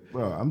nigga.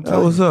 Bro, I'm telling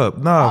you. What's up?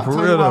 Nah, for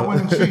real though.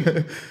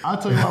 I'll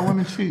tell you why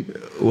women cheat.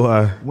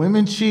 Why?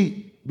 Women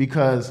cheat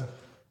because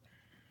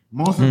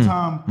most of the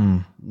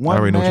time, I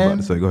already know what you're about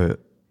to say. Go ahead.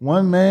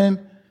 One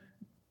man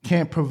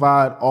can't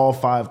provide all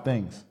five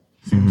things.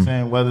 See what I'm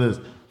saying? Whether it's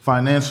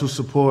financial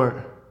support,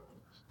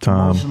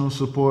 time, emotional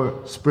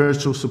support,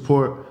 spiritual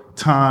support,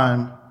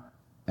 time,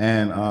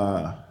 and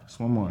what's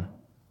one more?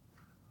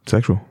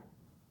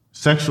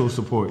 Sexual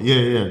support.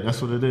 Yeah,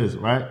 that's what it is,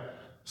 right?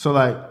 So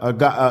like a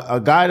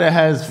guy that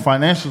has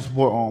financial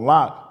support on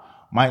lock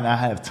might not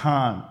have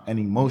time and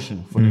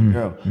emotion for the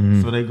girl.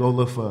 So they go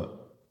look for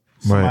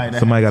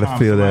somebody got to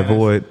fill that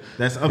void.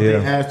 That's up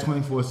their ass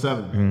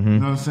 24/7. You know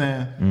what I'm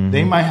saying?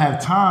 They might have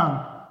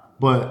time,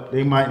 but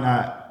they might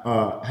not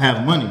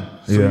have money.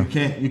 So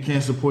you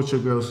can't support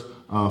your girls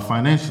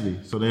financially.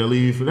 So they'll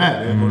leave you for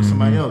that. They'll go to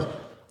somebody else.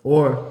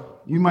 Or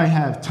you might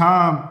have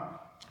time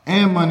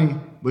and money,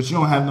 but you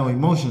don't have no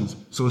emotions.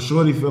 So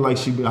shorty feel like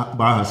she be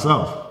by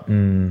herself.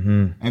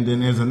 And then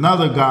there's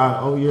another guy,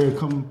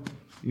 come,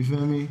 you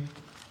feel me?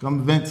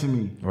 Come vent to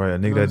me. Right, a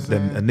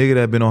nigga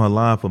that been on her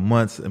line for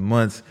months and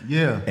months.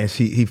 Yeah. And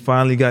he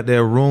finally got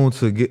that room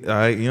to get, all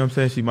right, you know what I'm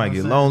saying? She might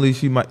get lonely,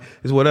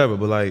 it's whatever,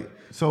 but like.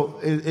 So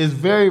it's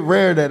very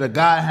rare that a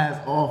guy has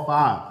all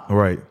five.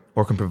 Right,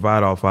 or can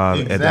provide all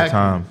five at that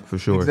time, for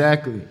sure.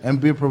 Exactly,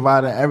 and be a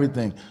provider of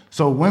everything.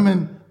 So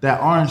women that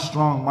aren't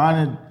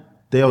strong-minded,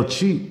 they'll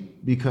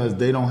cheat because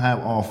they don't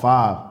have all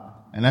five.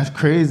 And that's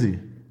crazy.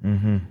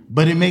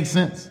 But it makes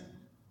sense.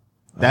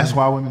 That's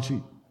why women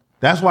cheat.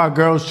 That's why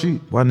girls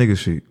cheat. Why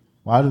niggas cheat?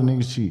 Why do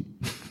niggas cheat?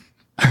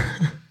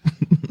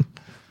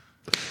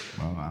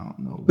 Well, I don't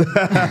know.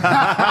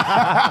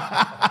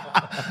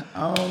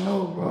 I don't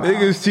know, bro.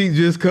 Niggas cheat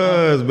just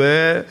cause,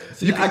 man.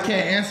 See, I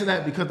can't answer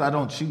that because I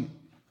don't cheat.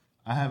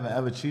 I haven't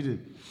ever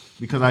cheated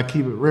because I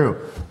keep it real.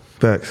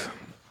 Facts.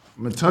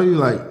 I'm gonna tell you,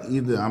 like,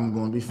 either I'm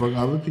gonna be fucking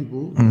other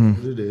people, that's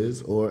what it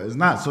is, or it's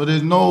not. So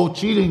there's no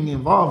cheating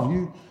involved.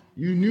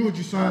 You knew what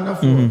you signed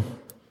up for. You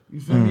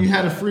feel me? You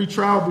had a free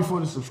trial before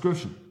the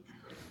subscription.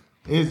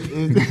 It's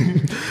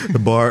the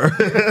bar.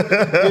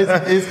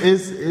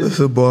 It's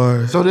a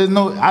bar. So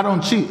I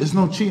don't cheat. It's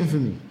no cheating for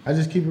me. I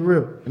just keep it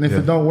real. And if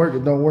it don't work,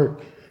 it don't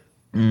work.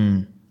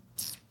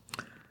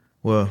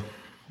 Well,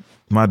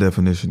 my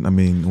definition,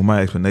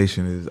 my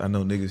explanation is, I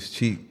know niggas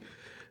cheat.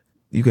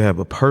 You can have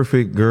a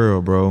perfect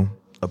girl, bro.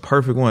 A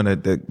perfect one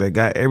that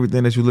got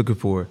everything that you're looking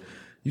for.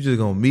 You just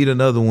gonna meet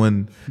another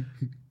one,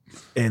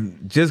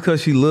 and just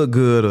cause she look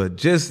good, or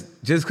just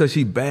cause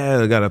she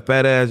bad or got a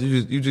fat ass,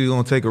 you just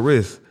gonna take a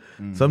risk.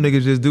 Some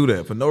niggas just do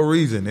that for no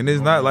reason. And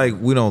it's not like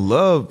we don't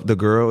love the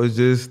girl. It's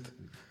just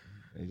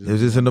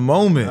in the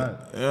moment.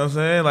 You know what I'm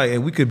saying? Like,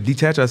 and we could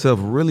detach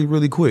ourselves really,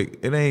 really quick.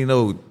 It ain't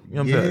no, you know what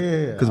I'm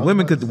saying?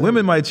 Because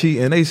women might cheat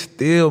and they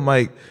still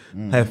might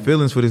have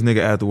feelings for this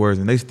nigga afterwards,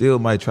 and they still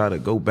might try to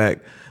go back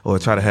or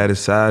try to have this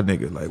side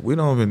nigga. Like, we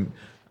don't even.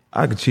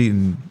 I could cheat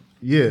and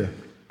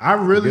I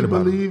really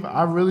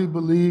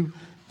believe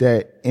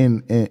that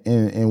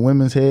in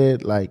women's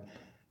head, like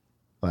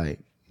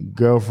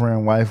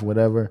girlfriend, wife,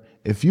 whatever.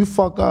 If you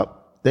fuck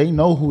up, they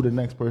know who the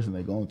next person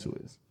they're going to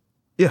is.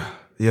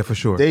 Yeah, for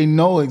sure. They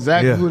know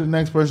exactly who the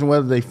next person,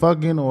 whether they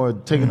fucking or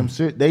taking them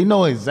serious. They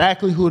know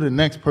exactly who the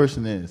next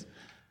person is,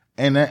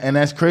 and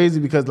that's crazy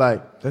because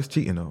like that's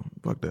cheating though.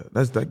 Fuck that.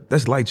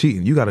 That's like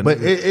cheating. You got to.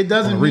 But it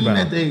doesn't mean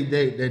that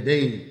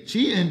they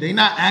cheating. They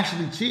not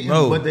actually cheating,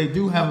 but they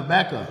do have a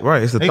backup.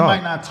 Right. It's the they thought.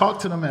 might not talk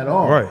to them at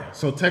all. Right.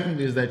 So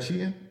technically, is that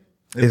cheating?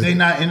 If they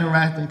not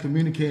interacting,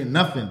 communicating,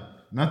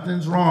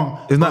 nothing's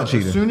wrong. It's not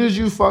cheating. As soon as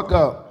you fuck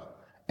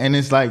up, and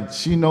it's like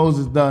she knows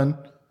it's done.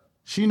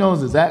 She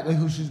knows exactly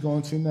who she's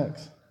going to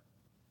next.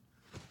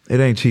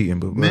 It ain't cheating,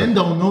 but men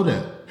don't know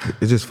that.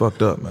 It's just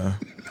fucked up, man.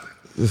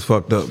 It's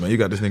fucked up, man. You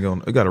got this nigga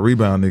on. You got a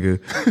rebound, nigga.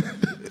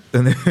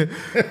 And then,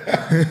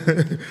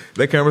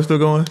 that camera still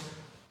going?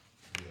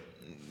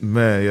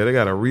 Man, yeah, they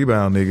got a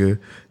rebound, nigga,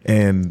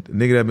 and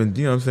nigga that been,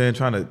 you know what I'm saying,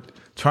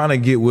 trying to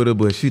get with her,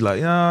 but she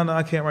like, no,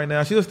 I can't right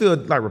now. She'll still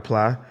like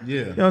reply.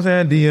 Yeah. You know what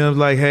I'm saying? DMs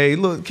like, hey,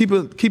 look, keep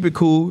it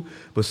cool.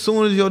 But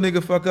soon as your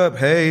nigga fuck up,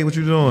 hey, what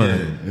you doing?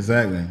 Yeah,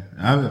 exactly.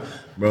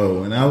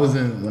 Bro, when I was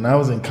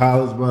in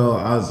college, bro,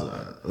 I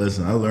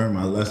learned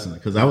my lesson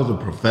because I was a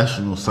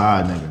professional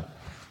side nigga.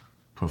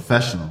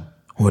 Professional.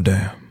 Well,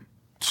 damn.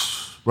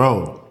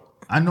 Bro,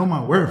 I know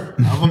my worth.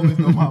 I've always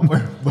known my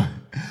worth. But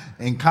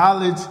in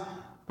college,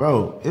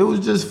 bro, it was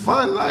just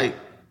fun. Like,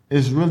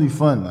 it's really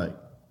fun. Like,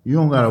 you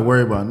don't gotta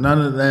worry about none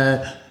of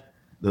that.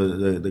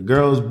 The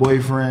girl's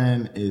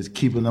boyfriend is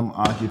keeping them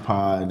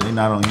occupied. They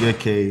not on your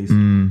case,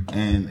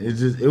 and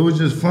it was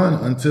just fun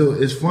until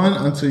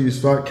you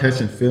start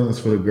catching feelings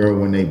for the girl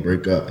when they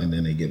break up and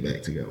then they get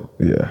back together.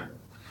 Yeah,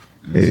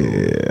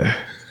 yeah.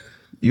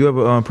 You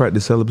ever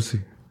practice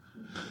celibacy?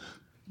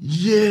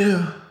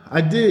 Yeah,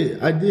 I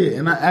did,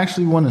 and I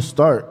actually want to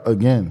start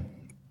again.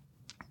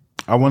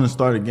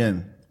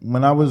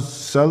 When I was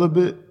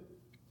celibate,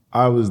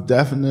 I was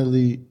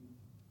definitely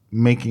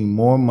making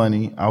more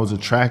money. I was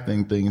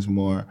attracting things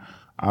more.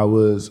 I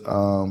was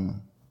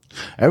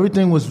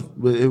everything was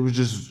it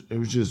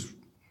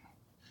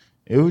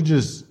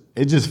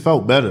just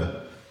felt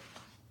better.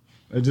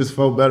 It just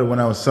felt better when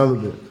I was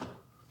celibate.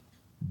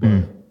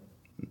 But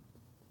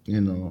you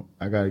know,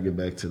 I gotta get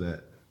back to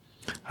that.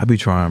 I be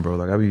trying, bro.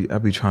 Like I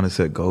be trying to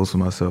set goals for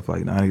myself,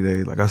 like 90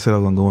 days. Like I said I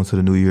was gonna go into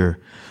the new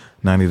year,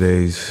 90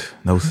 days,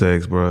 no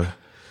sex, bro.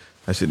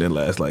 That shit didn't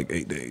last like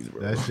 8 days,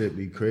 bro. That shit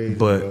be crazy,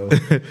 but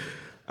bro.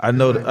 I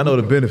know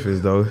the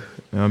benefits though. You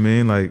know what I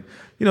mean? Like,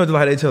 you know, just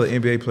like they tell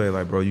an NBA player,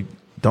 like, bro, you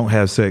don't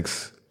have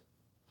sex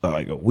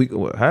like a week,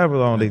 however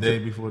long a day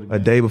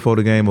before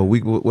the game, a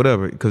week,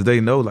 whatever, because they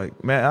know,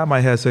 like, man, I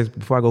might have sex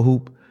before I go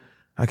hoop.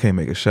 I can't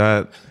make a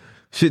shot.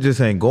 Shit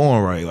just ain't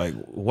going right. Like,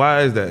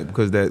 why is that?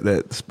 Because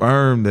that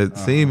sperm, that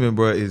semen,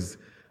 bro, is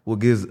what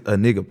gives a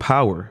nigga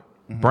power,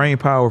 brain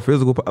power,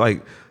 physical power.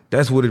 Like,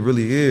 that's what it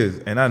really is.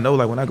 And I know,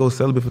 like, when I go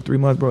celibate for 3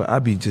 months, bro, I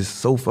be just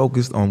so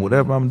focused on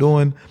whatever I'm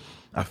doing.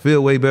 I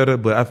feel way better,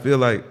 but I feel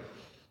like,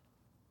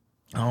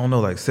 I don't know,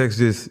 like sex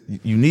just,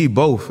 you need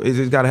both. It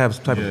just got to have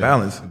some type of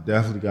balance.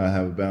 Definitely got to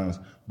have a balance.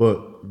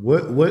 But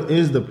what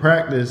is the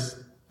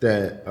practice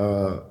that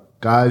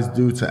guys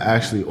do to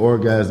actually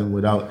orgasm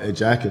without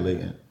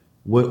ejaculating?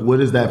 What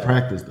is that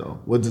practice though?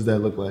 What does that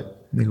look like?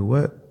 Nigga,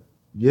 what?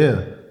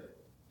 Yeah.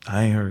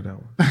 I ain't heard that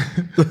one.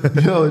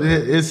 Yo,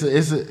 it's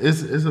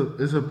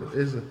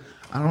a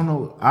I don't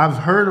know. I've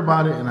heard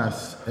about it and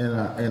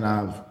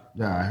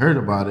I heard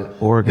about it.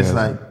 Orgasm. It's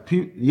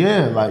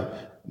like, like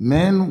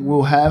men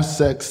will have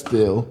sex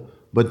still,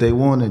 but they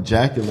won't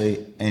ejaculate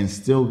and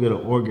still get an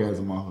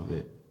orgasm off of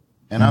it.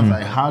 And I was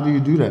like, how do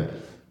you do that?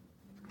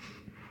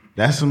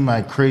 That's some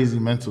like crazy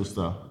mental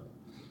stuff.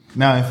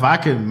 Now, if I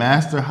could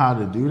master how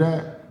to do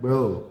that,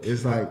 bro,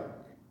 it's like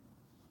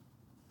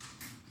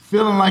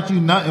feeling like you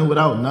nutting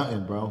without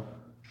nutting, bro,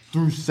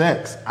 through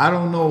sex. I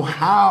don't know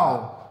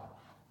how,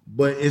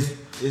 but it's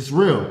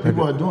real.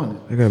 People are doing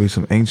it. There gotta be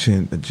some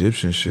ancient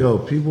Egyptian shit. Yo,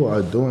 people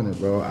are doing it,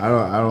 bro.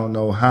 I don't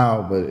know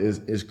how, but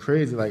it's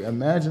crazy. Like,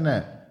 imagine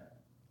that.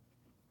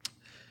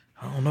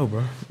 I don't know,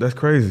 bro. That's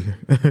crazy.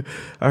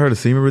 I heard of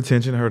semen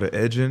retention. I heard of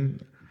edging.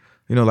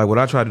 You know, like what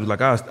I try to do,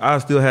 like I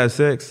still have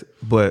sex,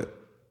 but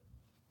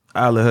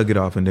I'll let her get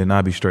off and then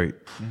I'll be straight.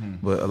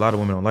 But a lot of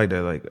women don't like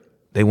that. Like,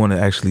 they want to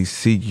actually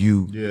see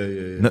you.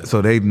 Yeah.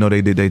 So they know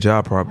they did their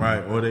job properly.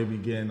 Right, or they be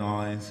getting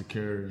all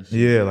insecure and shit.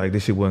 Yeah, like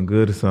this shit wasn't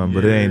good or something,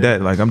 but it ain't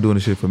that. Like, I'm doing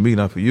this shit for me,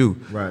 not for you.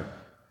 Right.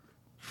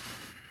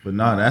 But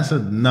no, that's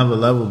another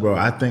level, bro.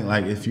 I think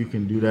like if you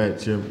can do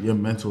that, your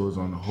mental is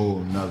on a whole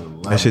another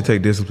level. That shit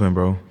take discipline,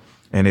 bro.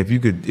 And if you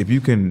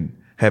can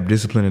have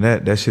discipline in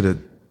that shit'll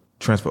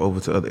transfer over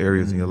to other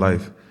areas in your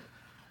life.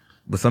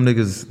 But some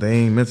niggas,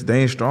 they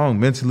ain't strong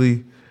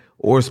mentally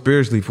or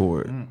spiritually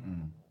for it.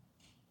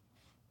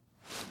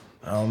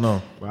 I don't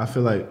know. But I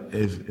feel like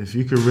if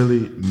you could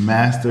really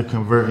master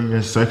converting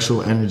your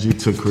sexual energy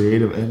to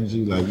creative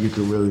energy, like you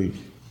could really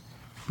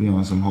be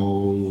on some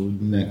whole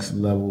next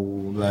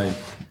level, like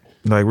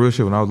real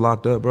shit. When I was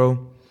locked up, bro,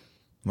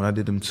 when I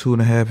did them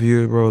 2.5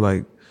 years, bro,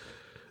 like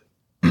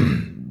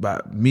by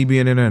me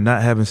being in there and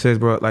not having sex,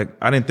 bro, like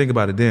I didn't think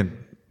about it then.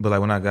 But like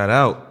when I got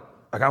out,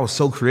 like I was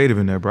so creative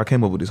in there, bro. I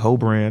came up with this whole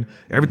brand.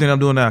 Everything I'm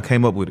doing now, I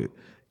came up with it.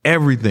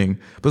 Everything.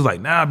 But it's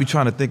like now I be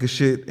trying to think of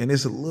shit and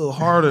it's a little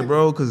harder,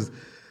 bro, because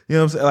you know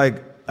what I'm saying?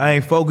 Like I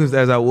ain't focused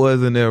as I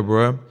was in there,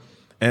 bro.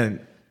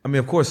 And I mean,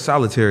 of course,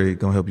 solitary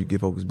gonna help you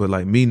get focused, but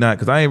like me not,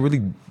 because I ain't really,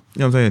 you know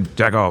what I'm saying,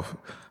 jack off.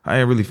 I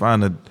ain't really I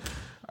didn't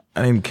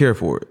even care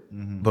for it.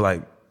 But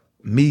like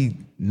me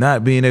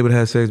not being able to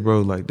have sex,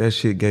 bro, like that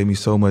shit gave me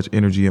so much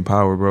energy and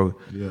power, bro.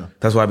 Yeah.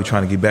 That's why I be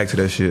trying to get back to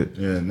that shit.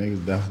 Yeah,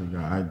 niggas definitely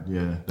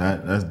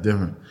got, that's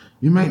different.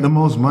 You make the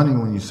most money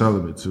when you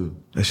celibate too.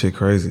 That shit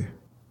crazy.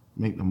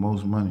 Make the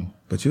most money.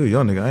 But you a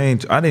young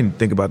nigga. I didn't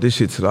think about this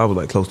shit till I was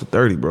like close to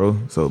 30, bro.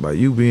 So by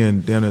you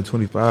being down there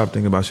 25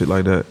 thinking about shit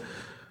like that,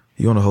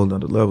 you on a whole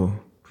nother level.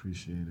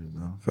 Appreciate it,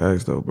 bro.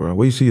 Facts though, bro.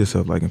 Where you see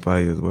yourself like in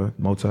 5 years, bro?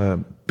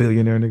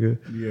 Multi-billionaire nigga?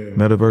 Yeah.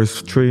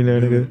 Metaverse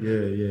trillionaire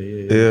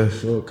nigga? Yeah. For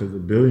sure, because the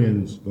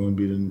billions going to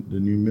be the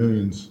new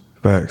millions.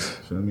 Facts.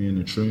 Feel me? And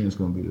the trillions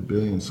going to be the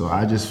billions. So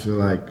I just feel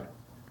like,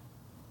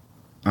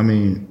 I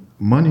mean,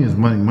 money is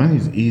money. Money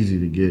is easy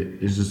to get.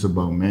 It's just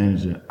about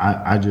managing.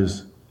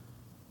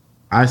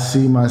 I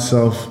see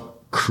myself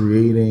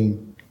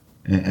creating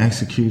and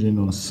executing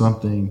on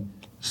something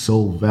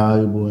so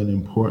valuable and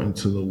important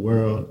to the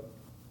world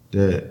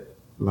that,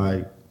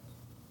 like,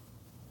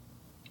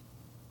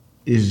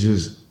 it's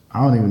just,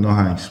 I don't even know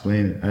how to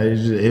explain it.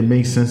 It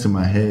makes sense in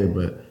my head,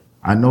 but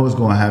I know it's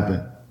going to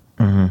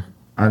happen.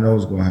 I know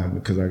it's going to happen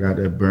because I got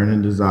that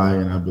burning desire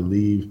and I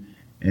believe.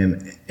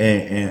 And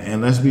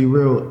let's be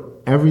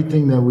real,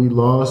 everything that we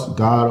lost,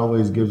 God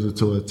always gives it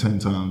to us 10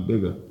 times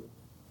bigger.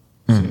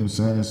 See what I'm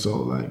saying? So,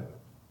 like,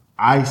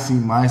 I see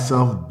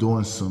myself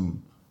doing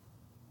some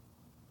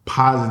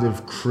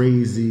positive,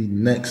 crazy,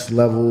 next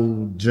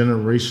level,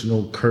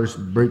 generational, curse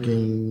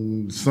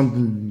breaking,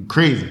 something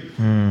crazy.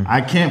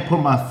 I can't put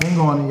my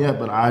finger on it yet,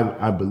 but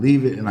I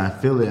believe it and I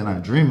feel it and I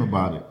dream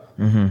about it.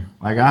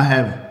 Like, I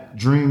have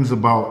dreams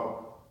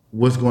about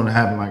what's going to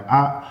happen. Like,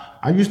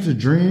 I used to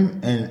dream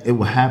and it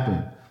would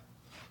happen.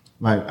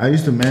 Like, I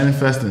used to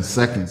manifest in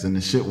seconds and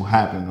the shit will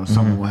happen or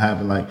something will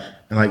happen. Like,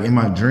 and like in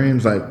my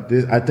dreams, like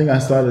this, I think I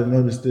started to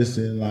notice this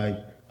in like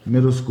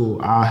middle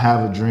school. I'll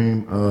have a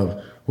dream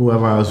of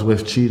whoever I was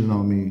with cheating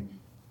on me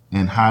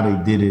and how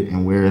they did it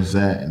and where it's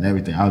at and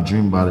everything. I'll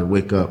dream about it,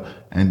 wake up,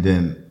 and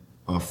then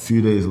a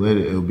few days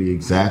later, it'll be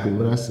exactly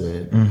what I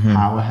said,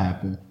 how it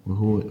happened,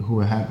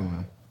 who it happened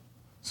with.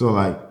 So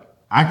like,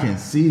 I can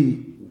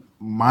see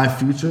my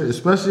future,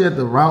 especially at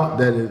the route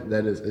that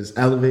is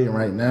elevating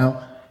right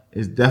now.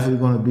 It's definitely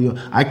going to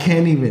be. I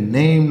can't even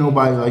name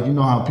nobody. Like, you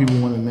know how people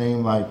want to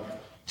name like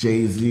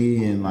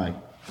Jay-Z and like,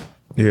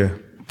 you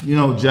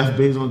know, Jeff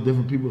Bezos,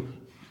 different people,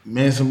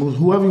 Manson Moose,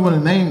 whoever you want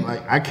to name.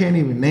 Like, I can't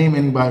even name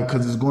anybody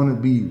because it's going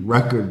to be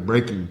record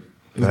breaking.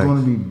 It's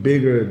going to be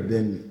bigger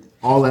than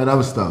all that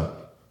other stuff.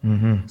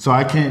 So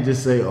I can't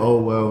just say,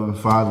 oh, well, in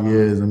 5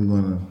 years I'm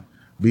going to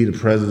be the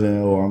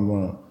president or I'm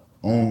going to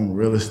own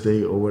real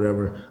estate or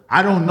whatever.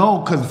 I don't know,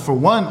 because for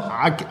one,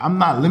 I'm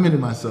not limiting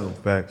myself.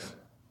 Facts.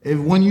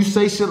 When you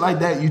say shit like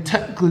that, you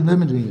technically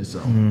limiting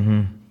yourself.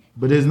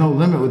 But there's no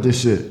limit with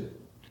this shit.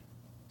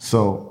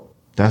 So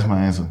that's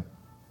my answer.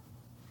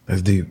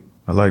 That's deep.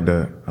 I like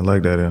that. I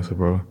like that answer,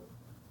 bro. And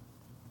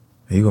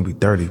you're going to be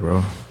 30,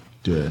 bro.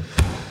 Yeah.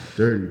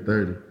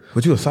 30.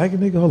 But you a psychic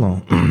nigga? Hold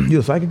on. You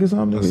a psychic or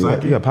something?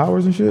 You got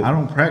powers and shit? I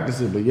don't practice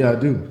it, but yeah, I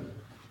do.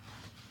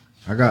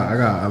 I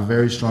got a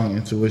very strong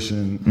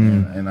intuition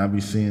and I be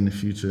seeing the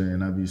future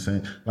and I be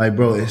saying, like,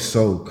 bro, it's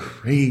so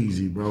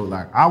crazy, bro.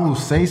 Like, I will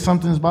say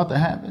something's about to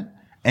happen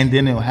and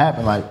then it'll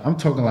happen. Like, I'm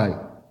talking like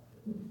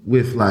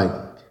with like,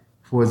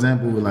 for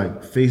example, with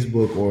like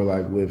Facebook or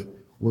like with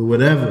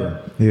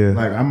whatever. Yeah.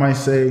 Like, I might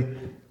say,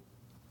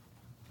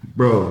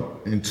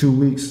 bro, in 2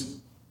 weeks,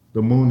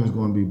 the moon is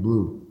going to be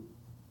blue.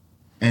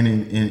 And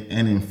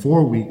in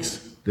 4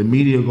 weeks, the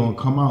media going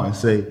to come out and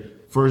say,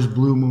 first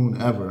blue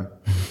moon ever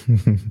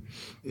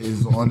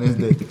is on this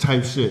day,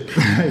 type shit.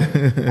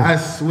 I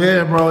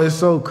swear, bro, it's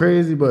so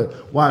crazy.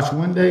 But watch,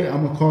 one day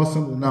I'm gonna call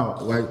something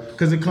out, like,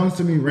 because it comes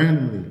to me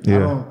randomly. I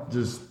don't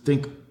just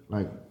think,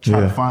 like, try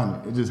to find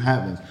it. It just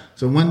happens.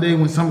 So one day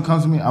when something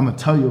comes to me, I'm gonna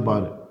tell you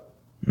about it,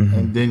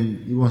 and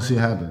then you gonna see it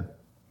happen.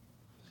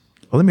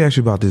 Well, let me ask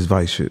you about this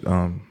Vice shit.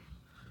 You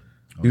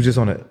was just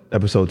on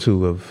episode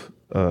 2 of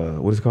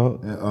what is it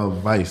called?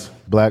 Vice,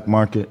 Black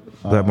Market.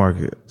 Black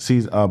Market.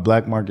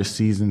 Black Market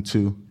season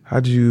 2.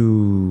 How'd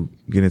you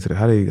get into that?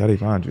 How they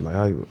find you?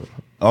 Like,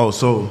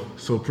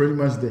 so pretty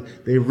much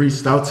they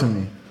reached out to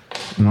me.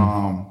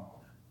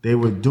 They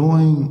were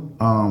doing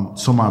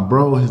so my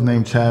bro, his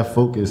name Chad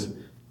Focus,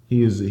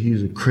 he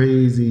was a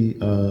crazy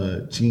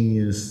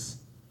genius.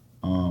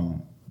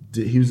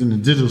 He was in the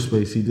digital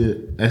space. He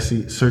did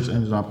SEO, search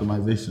engine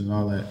optimization, and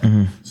all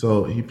that.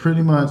 So he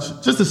pretty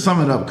much, just to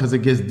sum it up, because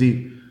it gets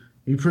deep,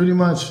 he pretty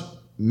much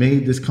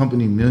made this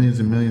company millions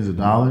and millions of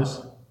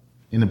dollars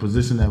in the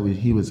position that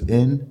he was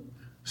in.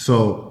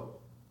 So,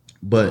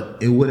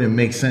 but it wouldn't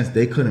make sense.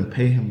 They couldn't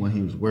pay him what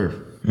he was worth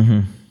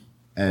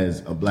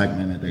as a black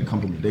man at that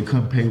company. They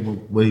couldn't pay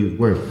what he was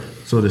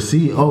worth. So the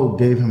CEO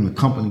gave him the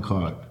company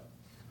card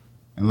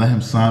and let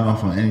him sign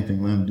off on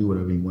anything, let him do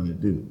whatever he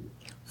wanted to do.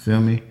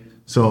 Feel me?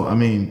 So, I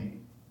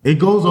mean, it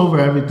goes over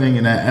everything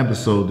in that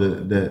episode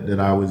that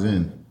I was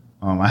in.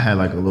 I had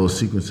like a little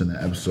sequence in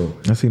the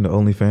episode. I seen the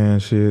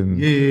OnlyFans shit. And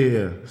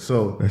yeah.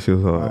 So that shit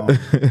was hard.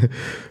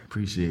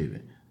 Appreciate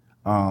it.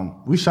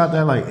 We shot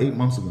that like 8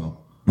 months ago.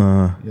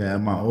 Yeah,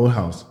 at my old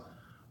house.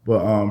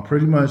 But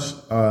pretty much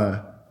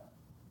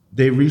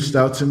they reached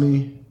out to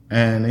me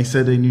and they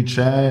said they knew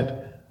Chad,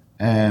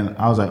 and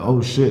I was like,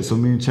 oh shit. So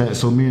me and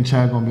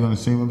Chad gonna be on the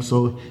same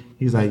episode.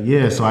 He's like,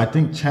 yeah. So I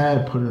think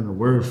Chad put in a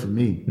word for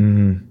me,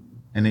 and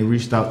they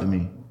reached out to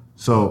me.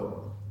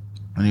 So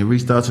when they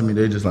reached out to me,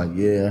 they just like,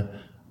 yeah,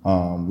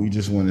 we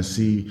just want to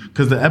see,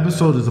 because the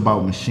episode is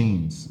about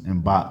machines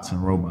and bots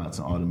and robots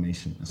and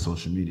automation and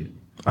social media.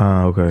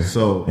 Okay.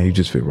 So and you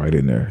just fit right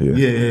in there.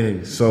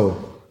 Yeah.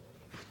 So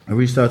I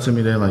reached out to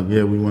me. They're like,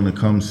 yeah, we want to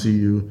come see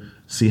you,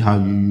 see how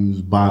you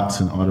use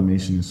bots and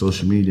automation and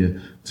social media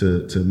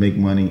to make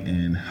money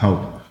and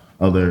help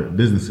other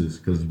businesses,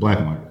 because it's black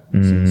market. You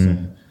know what I'm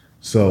saying?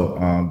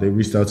 So they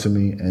reached out to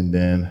me, and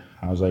then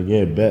I was like,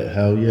 yeah, bet,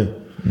 hell yeah.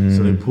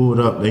 So they pulled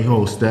up, they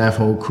whole staff,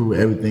 whole crew,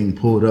 everything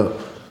pulled up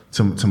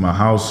to my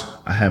house.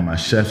 I had my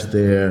chefs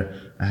there.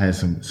 I had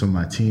some of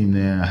my team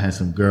there. I had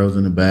some girls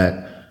in the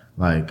back.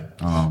 Like,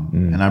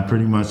 and I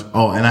pretty much,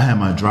 and I had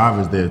my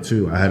drivers there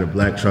too. I had a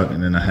black truck,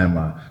 and then I had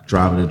my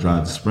driver that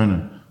drives the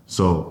Sprinter.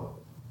 So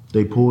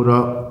they pulled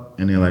up,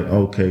 and they're like,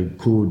 okay,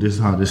 cool, this is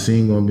how this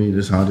scene gonna be,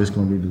 this is how this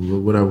gonna be,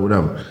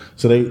 whatever.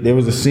 So there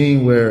was a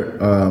scene where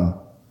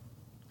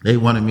they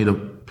wanted me to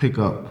pick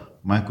up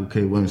Michael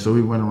K. Williams. So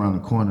we went around the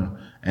corner,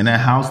 and that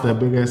house, that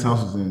big ass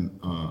house, is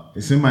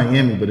it's in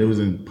Miami, but it was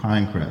in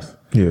Pinecrest.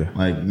 Yeah.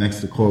 Like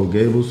next to Coral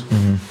Gables.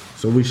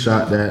 So we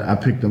shot that. I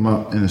picked them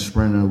up in a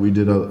Sprinter. We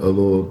did a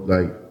little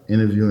like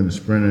interview in the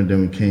Sprinter.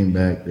 Then we came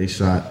back. They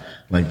shot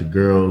like the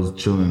girls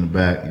chilling in the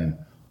back and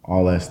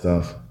all that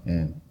stuff.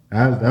 And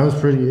that was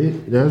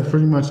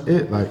pretty much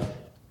it. Like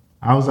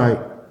I was like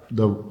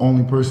the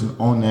only person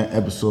on that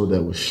episode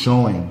that was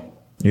showing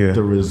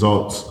the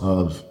results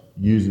of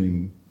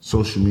using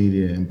social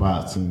media and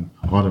bots and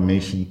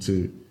automation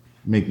to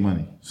make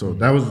money. So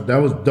that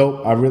was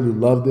dope. I really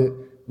loved it.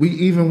 We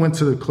even went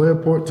to the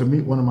Clearport to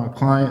meet one of my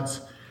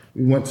clients.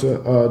 We went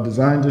to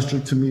Design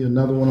District to meet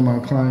another one of my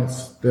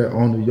clients that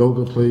owned a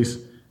yoga place.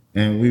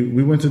 And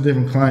we went to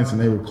different clients and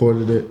they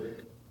recorded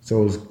it.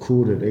 So it was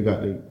cool that they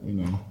got to,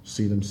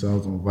 see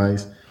themselves on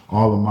Vice.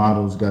 All the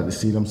models got to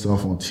see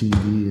themselves on TV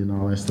and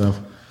all that stuff.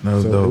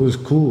 So dope. It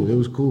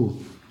was cool.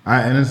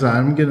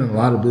 I'm getting a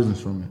lot of business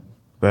from it.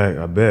 Back,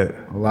 I bet.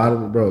 A lot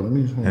of it, bro.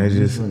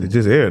 It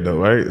just aired though,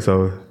 right?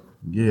 So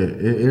yeah,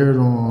 it aired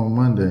on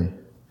Monday.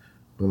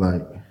 But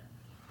like,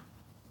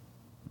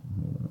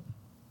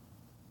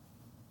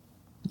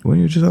 when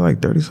you just had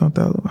like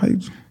 30-something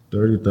thousand,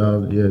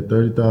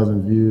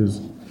 30,000 views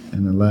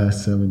in the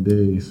last 7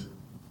 days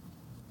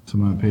to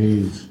my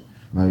page.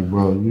 Like,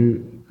 bro,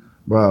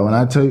 when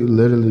I tell you,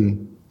 literally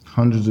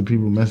hundreds of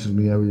people message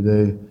me every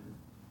day.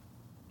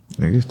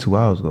 Like, it's 2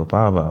 hours ago,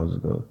 5 hours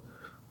ago.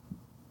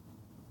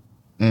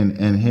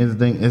 And here's the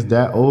thing, it's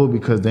that old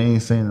because they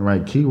ain't saying the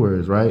right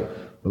keywords, right?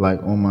 But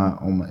like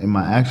in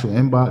my actual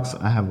inbox,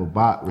 I have a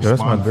bot responding.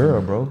 That's my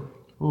girl, bro.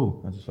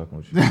 Ooh. I'm just fucking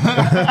with you.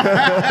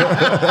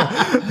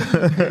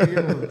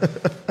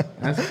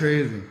 That's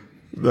crazy.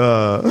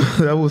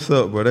 That what's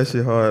up, bro. That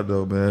shit hard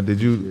though, man. Did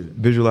you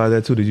visualize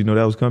that too? Did you know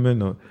that was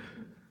coming? Or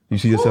you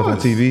see yourself on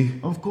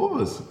TV? Of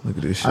course. Look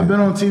at this shit. I've been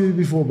on TV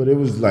before, but it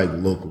was like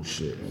local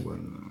shit.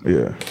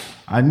 Yeah.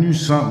 I knew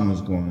something was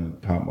going to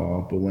pop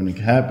off, but when it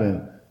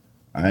happened,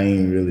 I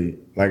ain't really,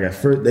 like at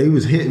first, they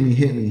was hitting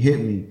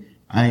me.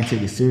 I ain't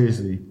take it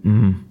seriously.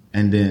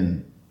 And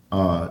then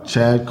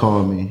Chad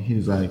called me. He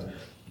was like,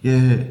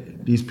 yeah,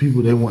 these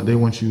people, they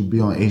want you to be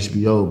on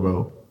HBO,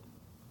 bro.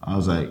 I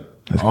was like,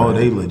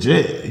 they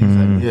legit. He's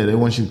like, yeah, they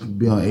want you to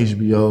be on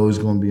HBO. It's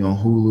going to be on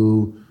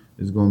Hulu.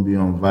 It's going to be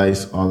on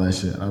Vice, all that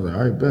shit. I was like,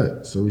 all right,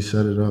 bet. So we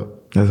set it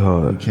up. That's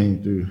hard. We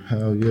came through.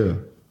 Hell yeah.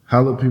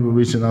 Hella people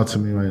reaching out to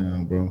me right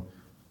now, bro.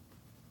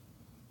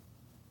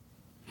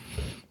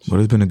 But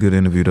it's been a good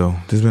interview, though.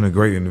 This has been a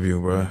great interview,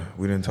 bro.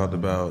 We didn't talk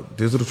about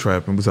digital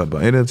trapping. We talked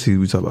about NFT.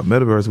 We talked about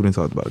metaverse. We didn't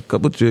talk about a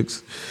couple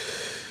chicks.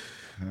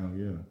 Hell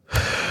yeah.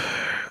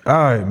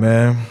 All right,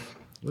 man.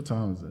 What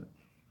time is it?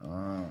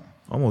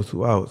 Almost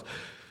 2 hours.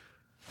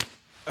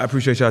 I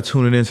appreciate y'all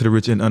tuning in to the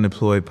Rich and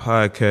Unemployed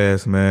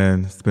podcast,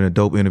 man. It's been a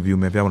dope interview,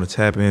 man. If y'all want to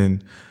tap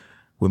in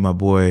with my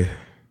boy,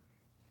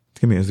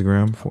 give me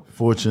Instagram.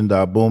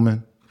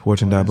 Fortune.booming.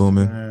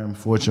 Fortune.booming.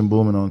 Fortune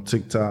Booming on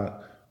TikTok.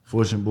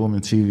 Fortune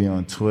Booming TV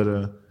on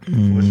Twitter,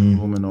 Fortune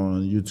Booming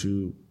on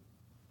YouTube.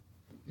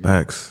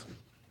 Facts.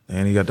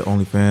 And you got the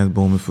OnlyFans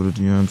booming for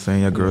the, you know what I'm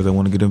saying? Y'all girls that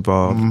want to get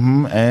involved.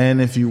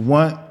 And if you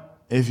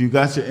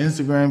got your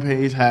Instagram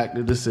page hacked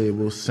or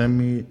disabled,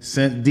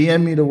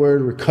 DM me the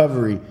word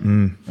recovery.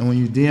 And when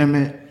you DM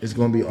it, it's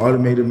going to be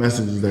automated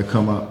messages that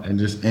come up, and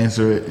just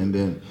answer it, and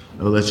then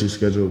it'll let you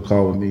schedule a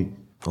call with me.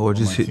 Or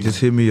just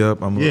hit me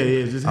up. I'm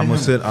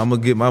gonna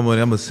get my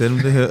money. I'm gonna send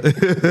them to him.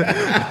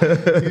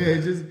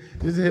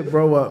 just hit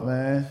bro up,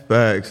 man.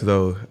 Facts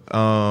though.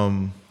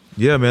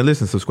 Yeah, man.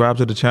 Listen, subscribe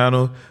to the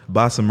channel.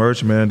 Buy some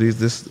merch, man.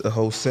 This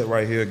whole set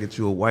right here. Get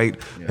you a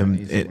white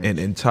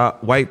and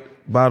top white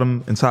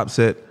bottom and top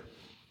set.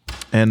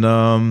 And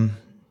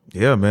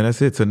yeah, man.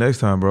 That's it. Till next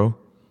time, bro.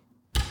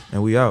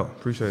 And we out.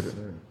 Appreciate it.